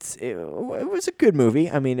it was a good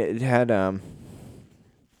movie. I mean, it had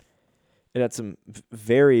some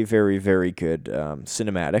very, very, very good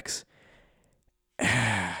cinematics.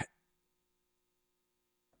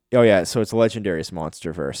 Oh yeah, so it's Legendary's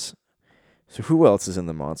MonsterVerse. So who else is in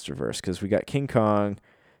the MonsterVerse? Because we got King Kong,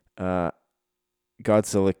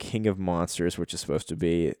 Godzilla, King of Monsters, which is supposed to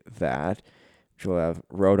be that. Which will have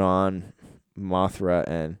Rodan, Mothra,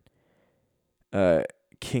 and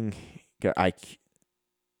King Ghidorah.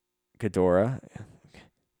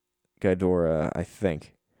 Ghidorah, I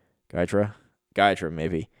think. Ghidra,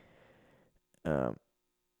 maybe.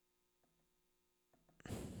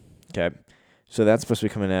 Okay. So that's supposed to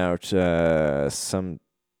be coming out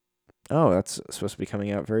that's supposed to be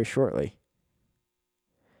coming out very shortly.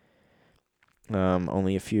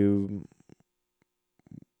 Only a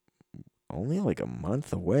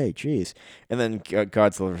month away. Jeez. And then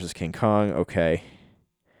Godzilla vs. King Kong. Okay.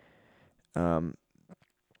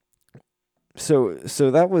 So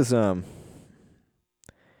that was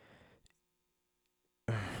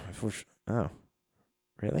oh,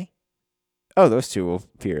 really? Oh, those two will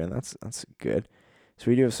appear, and that's good.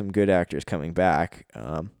 So we do have some good actors coming back.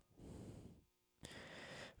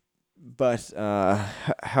 But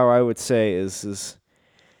how I would say is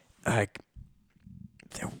like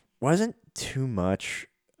there wasn't too much.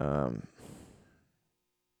 Um,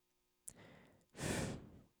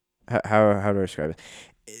 how do I describe it?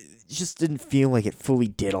 It just didn't feel like it fully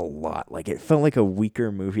did a lot. Like it felt like a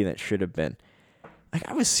weaker movie that should have been. Like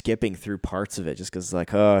I was skipping through parts of it just because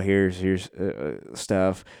like oh here's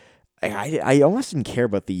stuff. I almost didn't care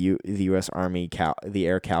about the U.S. Army the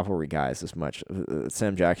air cavalry guys as much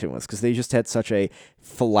Sam Jackson was because they just had such a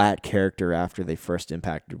flat character after they first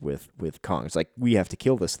impacted with Kong. It's like we have to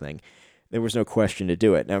kill this thing. There was no question to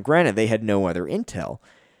do it. Now, granted, they had no other intel,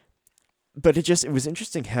 but it was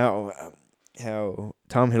interesting how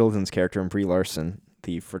Tom Hiddleston's character and Brie Larson,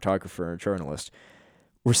 the photographer and journalist,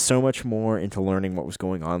 were so much more into learning what was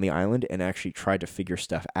going on the island and actually tried to figure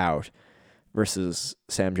stuff out versus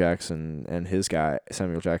Sam Jackson and his guy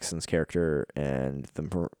Samuel Jackson's character and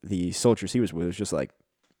the soldiers he was with was just like,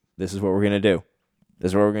 this is what we're gonna do.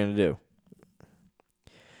 This is what we're gonna do.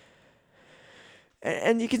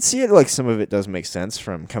 And you can see it like some of it does make sense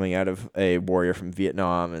from coming out of a warrior from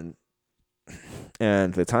Vietnam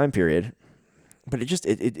and the time period, but it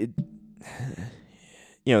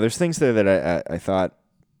there's things there that I thought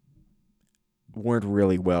weren't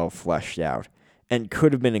really well fleshed out and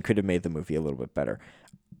could have made the movie a little bit better.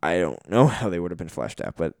 I don't know how they would have been fleshed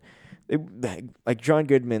out, but like John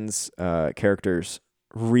Goodman's character's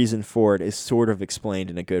reason for it is sort of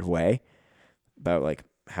explained in a good way about like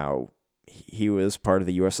how he was part of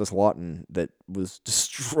the USS Lawton that was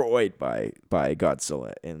destroyed by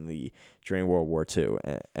Godzilla during World War II,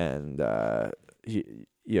 and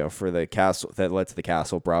for the castle that led to the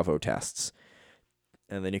Castle Bravo tests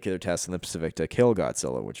and the nuclear tests in the Pacific to kill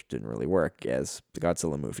Godzilla, which didn't really work, as the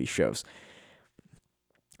Godzilla movie shows.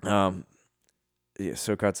 So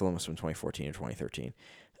Godzilla was from 2014 or 2013,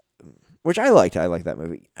 which I liked. I liked that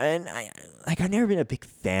movie, and I've never been a big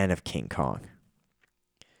fan of King Kong.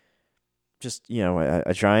 Just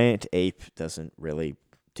a giant ape doesn't really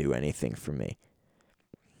do anything for me.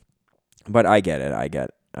 But I get it. I get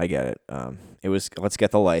it. It was let's get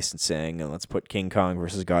the licensing and let's put King Kong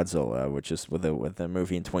versus Godzilla, which is what the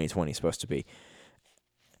movie in 2020 is supposed to be.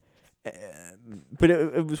 But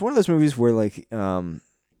it was one of those movies where like the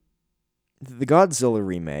Godzilla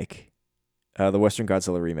remake, the Western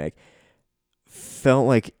Godzilla remake, felt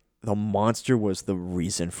like the monster was the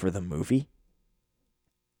reason for the movie,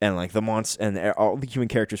 and like the monster and all the human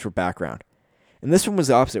characters were background. And this one was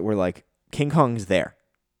the opposite, where like King Kong's there.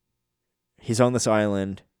 He's on this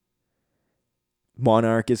island.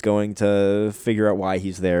 Monarch is going to figure out why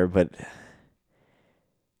he's there, but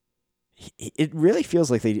it really feels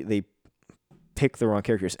like they pick the wrong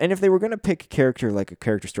characters. And if they were going to pick a character like a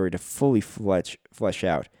character story to fully flesh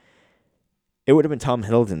out, it would have been Tom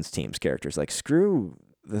Hiddleston's team's characters. Like screw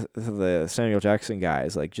the Samuel Jackson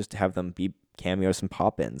guys. Like just have them be cameos and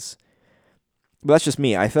pop-ins. But that's just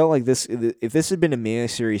me. I felt like if this had been a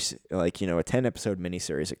miniseries, like, a 10-episode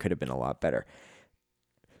miniseries, it could have been a lot better.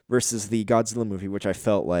 Versus the Godzilla movie, which I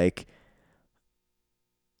felt like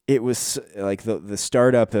it was, like, the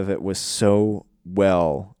startup of it was so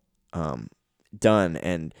well done,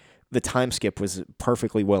 and the time skip was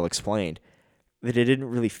perfectly well explained, that it didn't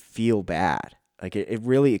really feel bad. Like, it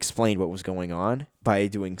really explained what was going on by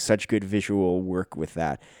doing such good visual work with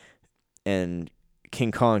that. And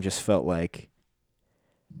King Kong just felt like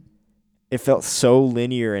it felt so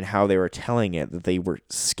linear in how they were telling it that they were too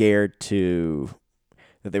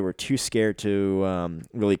scared to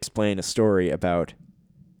really explain a story about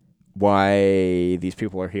why these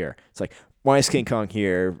people are here. It's like, why is King Kong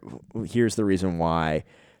here? Here's the reason why.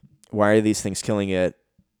 Why are these things killing it?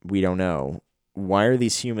 We don't know. Why are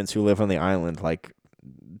these humans who live on the island like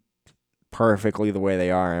perfectly the way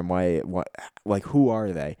they are, and why like who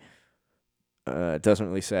are they? It doesn't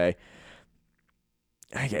really say.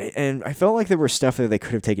 And I felt like there were stuff that they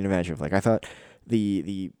could have taken advantage of. Like I thought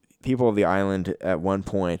the people of the island at one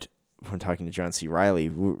point, when talking to John C. Reilly,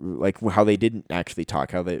 like how they didn't actually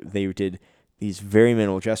talk, how they did these very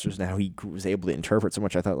minimal gestures, and how he was able to interpret so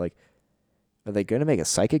much. I thought, like, are they going to make a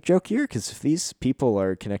psychic joke here? Because if these people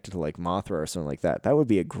are connected to like Mothra or something like that, that would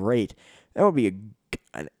be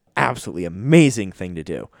an absolutely amazing thing to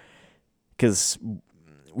do. Because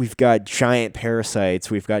we've got giant parasites,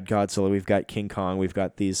 we've got Godzilla, we've got King Kong, we've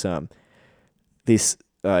got these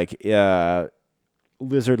like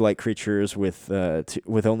lizard-like creatures with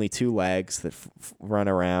only two legs that run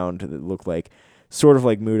around that look like sort of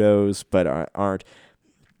like Mutos but aren't.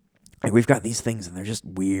 Like we've got these things and they're just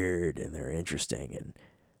weird and they're interesting, and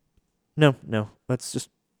no, let's just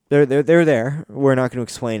they're there. We're not going to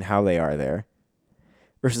explain how they are there.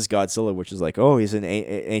 Versus Godzilla, which is like, oh, he's an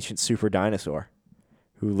ancient super dinosaur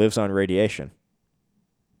who lives on radiation.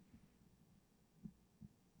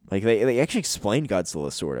 Like they actually explained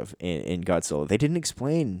Godzilla sort of in Godzilla. They didn't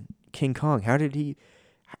explain King Kong. How did he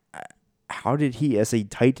as a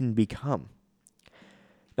Titan become?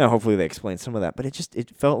 Now hopefully they explain some of that, but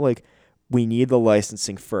it felt like we need the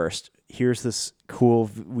licensing first. Here's this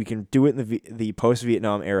cool. We can do it in the post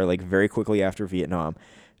Vietnam era, like very quickly after Vietnam,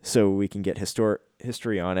 so we can get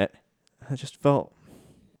history on it.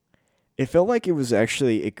 It felt like it was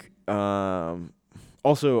actually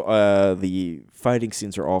also the fighting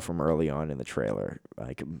scenes are all from early on in the trailer.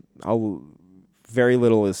 Like very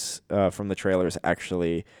little is from the trailers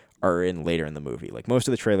actually are in later in the movie. Like most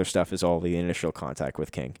of the trailer stuff is all the initial contact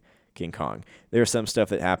with King Kong. There's some stuff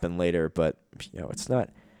that happened later, but it's not.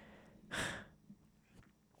 I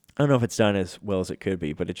don't know if it's done as well as it could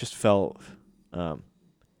be, but it just felt.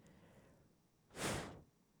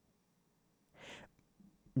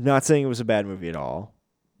 Not saying it was a bad movie at all.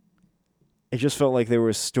 It just felt like there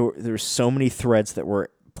were so many threads that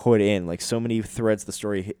were put in, like so many threads the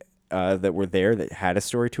story that were there that had a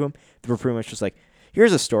story to them. They were pretty much just like,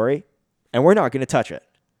 here's a story, and we're not going to touch it.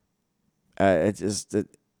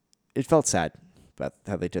 It felt sad about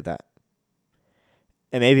how they did that.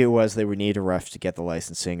 And maybe it was they would need a rush to get the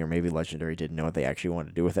licensing, or maybe Legendary didn't know what they actually wanted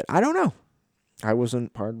to do with it. I don't know. I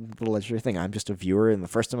wasn't part of the Legendary thing. I'm just a viewer, and the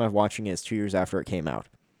first time I'm watching it is 2 years after it came out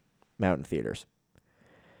in theaters.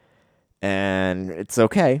 And it's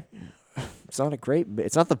okay. It's not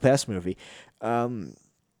the best movie.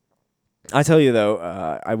 I tell you, though,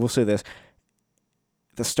 I will say this.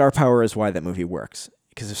 The star power is why that movie works.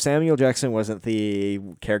 Because if Samuel Jackson wasn't the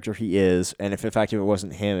character he is, and if in fact it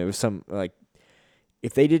wasn't him, it was some, like,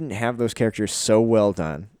 if they didn't have those characters so well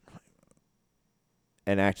done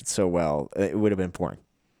and acted so well, it would have been boring.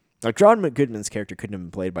 Like, John Goodman's character couldn't have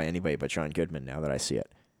been played by anybody but John Goodman, now that I see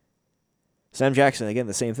it. Sam Jackson, again,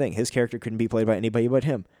 the same thing. His character couldn't be played by anybody but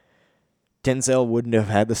him. Denzel wouldn't have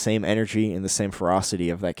had the same energy and the same ferocity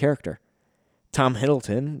of that character. Tom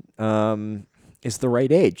Hiddleston is the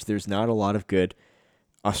right age. There's not a lot of good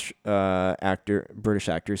British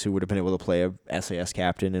actors who would have been able to play a SAS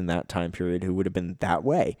captain in that time period who would have been that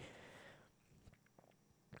way.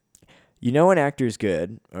 You know an actor is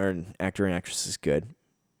good, or an actor and actress is good,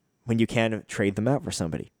 when you can trade them out for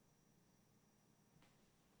somebody.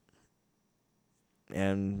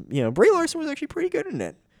 And, Brie Larson was actually pretty good in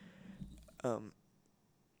it.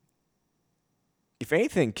 If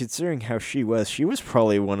anything, considering how she was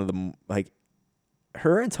probably one of the, like,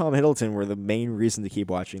 her and Tom Hiddleston were the main reason to keep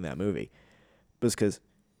watching that movie. Because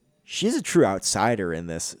she's a true outsider in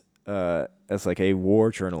this, as like a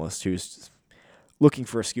war journalist who's looking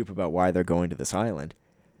for a scoop about why they're going to this island.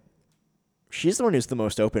 She's the one who's the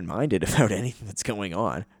most open-minded about anything that's going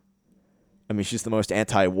on. I mean, she's the most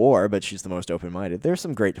anti-war, but she's the most open-minded. There's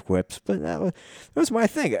some great quips, but that was my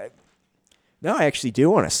thing. Now I actually do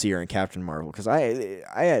want to see her in Captain Marvel, because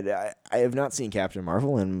I have not seen Captain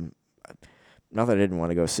Marvel, and not that I didn't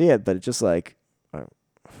want to go see it, but it's just like,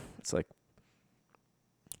 it's like,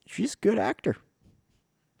 she's a good actor.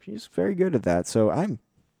 She's very good at that. So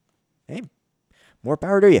hey, more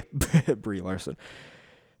power to you, Brie Larson.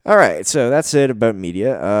 All right, so that's it about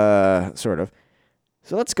media, sort of.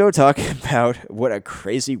 So let's go talk about what a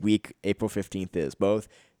crazy week April 15th is, both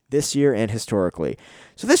this year and historically.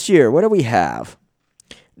 So this year, what do we have?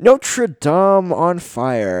 Notre Dame on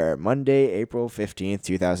fire, Monday, April 15th,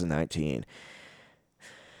 2019.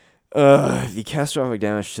 The catastrophic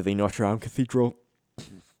damage to the Notre Dame Cathedral,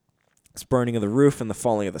 its burning of the roof and the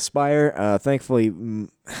falling of the spire. Thankfully,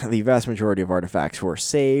 the vast majority of artifacts were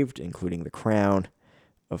saved, including the crown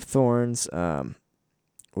of thorns,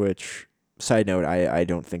 which, side note, I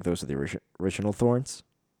don't think those are the original thorns.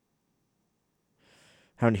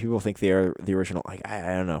 How many people think they are the original? Like,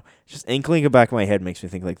 I don't know. Just inkling in the back of my head makes me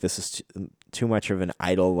think like this is too much of an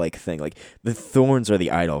idol-like thing. Like, the thorns are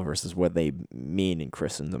the idol versus what they mean in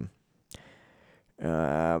Christendom.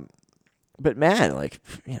 But man, like,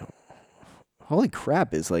 holy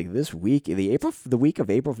crap, is like this week, the week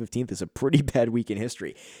of April 15th is a pretty bad week in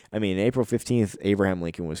history. I mean, April 15th, Abraham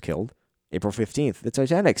Lincoln was killed. April 15th, the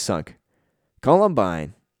Titanic sunk.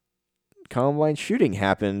 Columbine shooting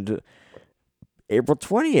happened April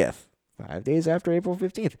 20th, 5 days after April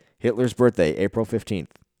 15th. Hitler's birthday, April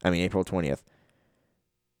 20th.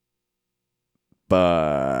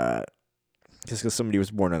 But just because somebody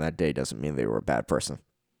was born on that day doesn't mean they were a bad person.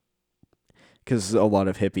 Because a lot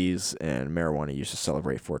of hippies and marijuana used to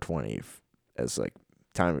celebrate 420 as like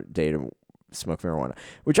day to smoke marijuana,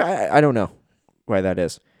 which I don't know why that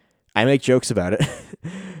is. I make jokes about it.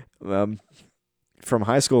 From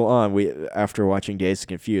high school on, after watching Dazed and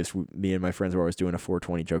Confused, me and my friends were always doing a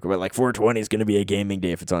 420 joke about like 420 is going to be a gaming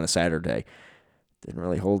day if it's on a Saturday. Didn't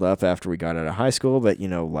really hold up after we got out of high school, but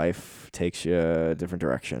life takes you a different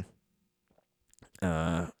direction.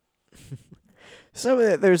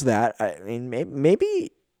 So there's that. I mean,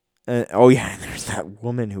 maybe. Oh yeah, there's that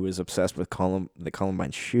woman who was obsessed with the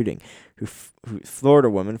Columbine shooting, who Florida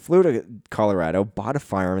woman flew to Colorado, bought a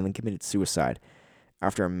firearm, and then committed suicide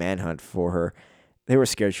after a manhunt for her. They were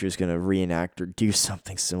scared she was going to reenact or do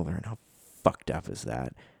something similar, and how fucked up is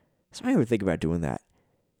that? Somebody would think about doing that.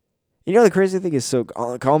 The crazy thing is, so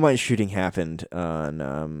Columbine shooting happened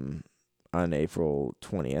on April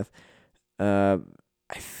 20th. I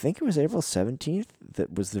think it was April 17th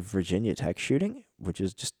that was the Virginia Tech shooting, which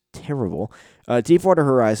is just terrible. Deepwater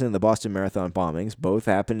Horizon and the Boston Marathon bombings both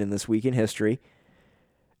happened in this week in history.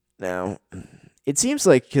 Now, it seems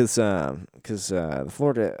like because the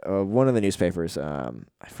Florida, one of the newspapers, I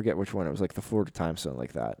forget which one, it was like the Florida Times, something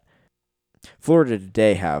like that. Florida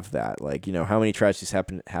Today have that, like, how many tragedies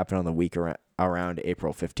happen on the week around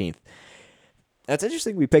April 15th. That's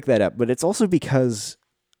interesting we picked that up, but it's also because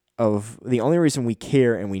of the only reason we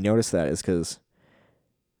care and we notice that is because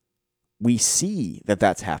we see that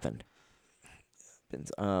that's happened. And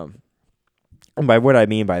by what I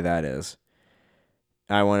mean by that is,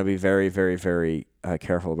 I want to be very, very, very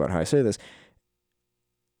careful about how I say this.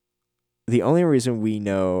 The only reason we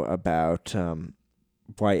know about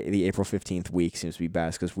why the April 15th week seems to be bad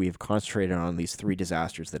is because we have concentrated on these three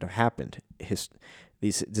disasters that have happened.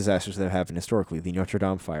 These disasters that have happened historically, the Notre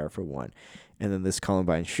Dame fire for one, and then this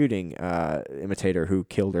Columbine shooting imitator who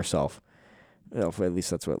killed herself. Well, at least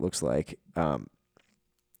that's what it looks like. The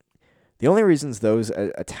only reasons those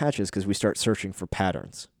attach is because we start searching for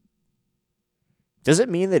patterns. Does it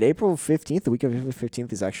mean that April 15th, the week of April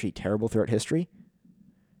 15th, is actually terrible throughout history?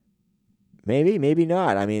 Maybe, maybe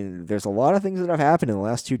not. I mean, there's a lot of things that have happened in the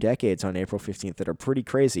last 2 decades on April 15th that are pretty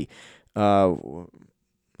crazy.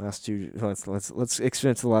 Let's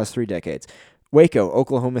experience the last 3 decades. Waco,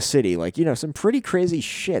 Oklahoma City, some pretty crazy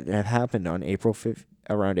shit that have happened on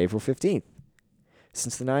around April 15th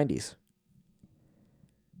since the 90s.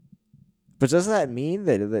 But does that mean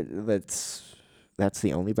that's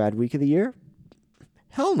the only bad week of the year?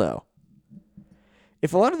 Hell no.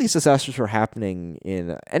 If a lot of these disasters were happening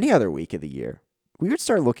in any other week of the year, we would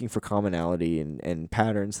start looking for commonality and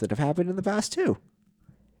patterns that have happened in the past too.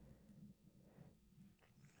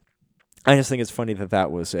 I just think it's funny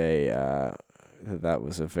that was a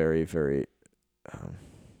very, very.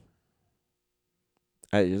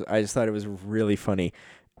 I just thought it was really funny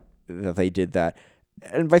that they did that,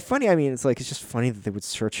 and by funny I mean it's just funny that they would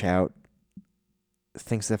search out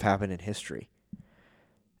things that have happened in history.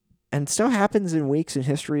 And stuff happens in weeks in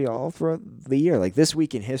history all throughout the year. Like this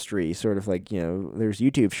week in history, sort of there's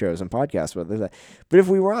YouTube shows and podcasts about that. But if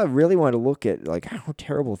we really want to look at how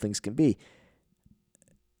terrible things can be,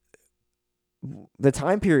 the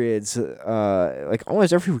time periods,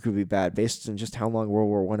 almost every week would be bad based on just how long World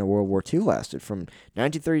War I and World War II lasted. From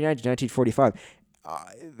 1939 to 1945,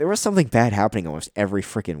 there was something bad happening almost every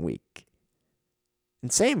freaking week.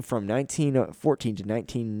 And same from 1914 to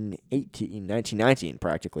 1918, 1919,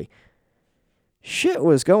 practically. Shit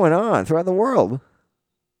was going on throughout the world.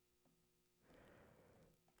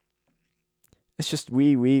 It's just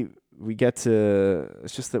we get to.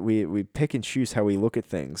 It's just that we pick and choose how we look at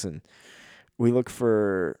things, and we look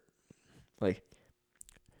for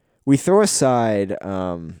we throw aside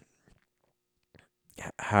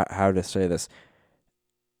how to say this.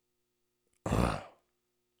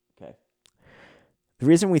 The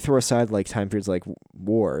reason we throw aside time periods like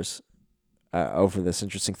wars over this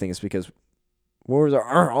interesting thing is because wars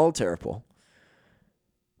are all terrible.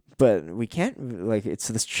 But we can't it's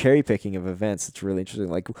this cherry picking of events that's really interesting.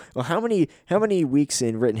 How many weeks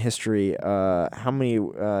in written history, how many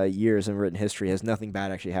years in written history has nothing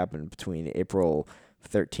bad actually happened between April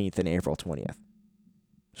 13th and April 20th?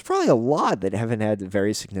 There's probably a lot that haven't had a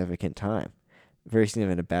very significant time. Very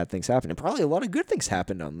significant bad things happen, and probably a lot of good things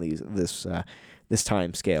happened on this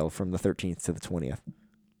time scale from the 13th to the 20th.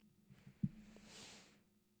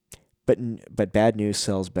 But bad news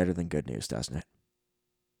sells better than good news, doesn't it?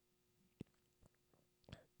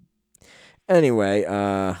 Anyway,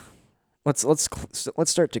 let's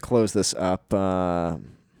start to close this up. I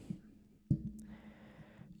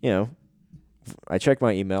checked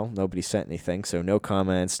my email. Nobody sent anything, so no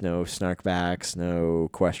comments, no snarkbacks, no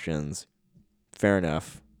questions. Fair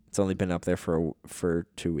enough. It's only been up there for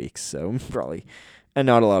 2 weeks, so probably, and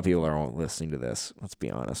not a lot of people are listening to this. Let's be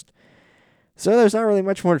honest. So there's not really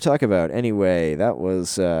much more to talk about. Anyway, that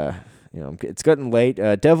was it's gotten late.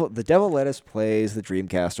 The Devil Let Us plays the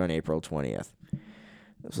Dreamcast on April 20th.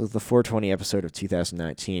 This was the 420 episode of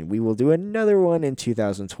 2019. We will do another one in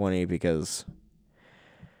 2020 because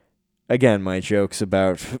again, my jokes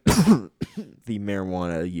about the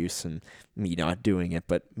marijuana use and me not doing it,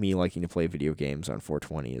 but me liking to play video games on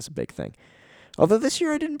 420 is a big thing. Although this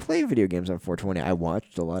year I didn't play video games on 420. I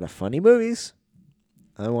watched a lot of funny movies.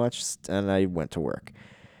 I watched and I went to work.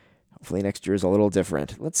 Hopefully next year is a little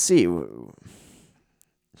different. Let's see.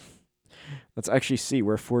 Let's actually see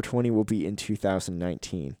where 420 will be in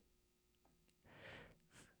 2019.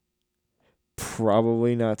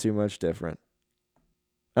 Probably not too much different.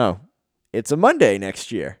 Oh, it's a Monday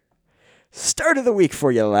next year. Start of the week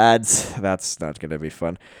for you, lads. That's not going to be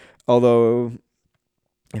fun. Although,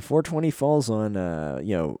 if 420 falls on,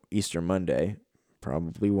 Easter Monday,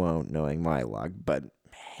 probably won't, knowing my luck. But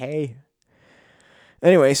hey.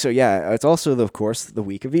 Anyway, so yeah, it's also, of course, the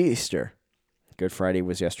week of Easter. Good Friday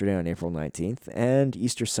was yesterday on April 19th, and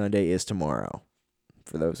Easter Sunday is tomorrow.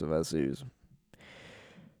 For those of us who's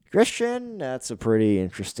Christian, that's a pretty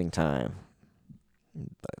interesting time.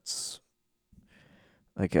 That's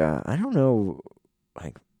like I don't know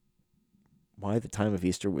like why the time of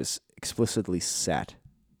Easter was explicitly set.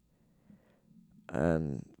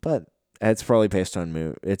 But it's probably based on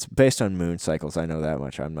moon. It's based on moon cycles. I know that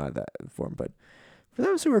much. I'm not that informed, but for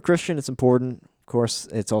those who are Christian, it's important. Of course,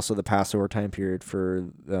 it's also the Passover time period for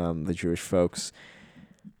the Jewish folks.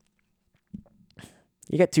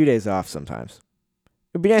 You get 2 days off sometimes.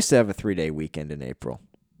 It'd be nice to have a 3-day weekend in April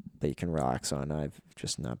that you can relax on. I've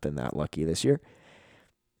just not been that lucky this year.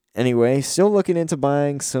 Anyway, still looking into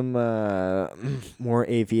buying some more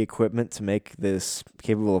AV equipment to make this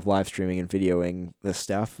capable of live streaming and videoing this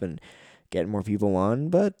stuff and getting more people on.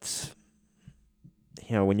 But,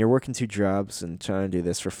 when you're working 2 jobs and trying to do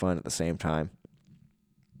this for fun at the same time,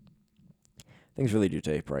 things really do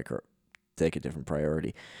take a different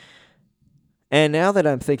priority. And now that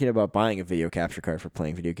I'm thinking about buying a video capture card for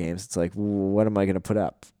playing video games, it's like, what am I going to put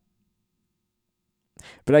up?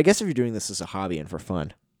 But I guess if you're doing this as a hobby and for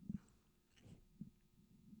fun,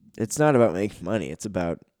 it's not about making money. It's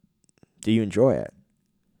about, do you enjoy it?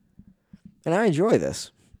 And I enjoy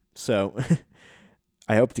this. So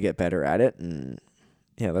I hope to get better at it. And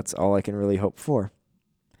that's all I can really hope for.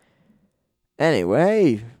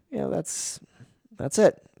 Anyway, that's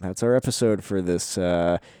it. That's our episode for this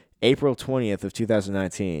April 20th of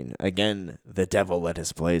 2019. Again, the devil let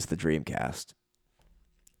us blaze the Dreamcast.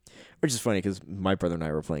 Which is funny because my brother and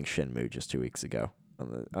I were playing Shenmue just 2 weeks ago.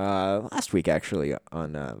 Last week, actually,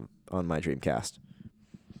 on my Dreamcast.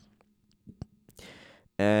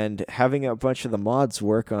 And having a bunch of the mods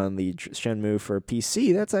work on the Shenmue for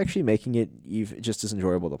PC, that's actually making it just as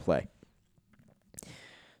enjoyable to play.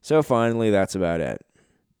 So finally, that's about it.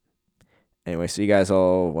 Anyway, see you guys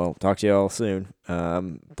all. Talk to you all soon.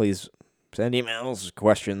 Please send emails,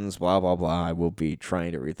 questions, blah, blah, blah. I will be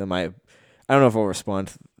trying to read them. I don't know if I'll respond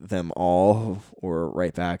to them all or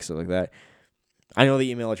write back, stuff like that. I know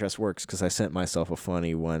the email address works because I sent myself a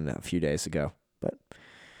funny one a few days ago. But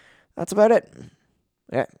that's about it.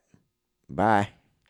 Yeah. Bye.